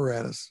that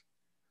apparatus,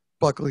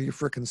 buckle your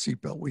frickin'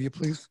 seatbelt, will you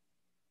please?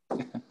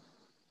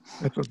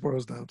 That's what it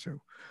boils down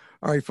to.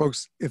 All right,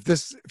 folks, if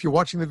you're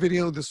watching the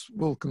video, this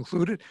will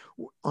conclude it.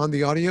 On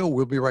the audio,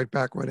 we'll be right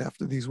back right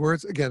after these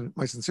words. Again,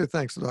 my sincere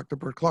thanks to Dr.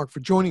 Burton Clark for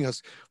joining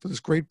us for this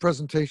great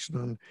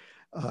presentation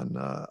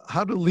on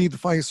how to lead the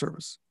fire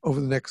service over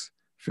the next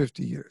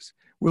 50 years.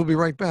 We'll be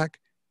right back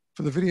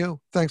for the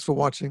video. Thanks for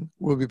watching.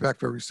 We'll be back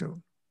very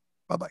soon.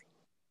 Bye-bye.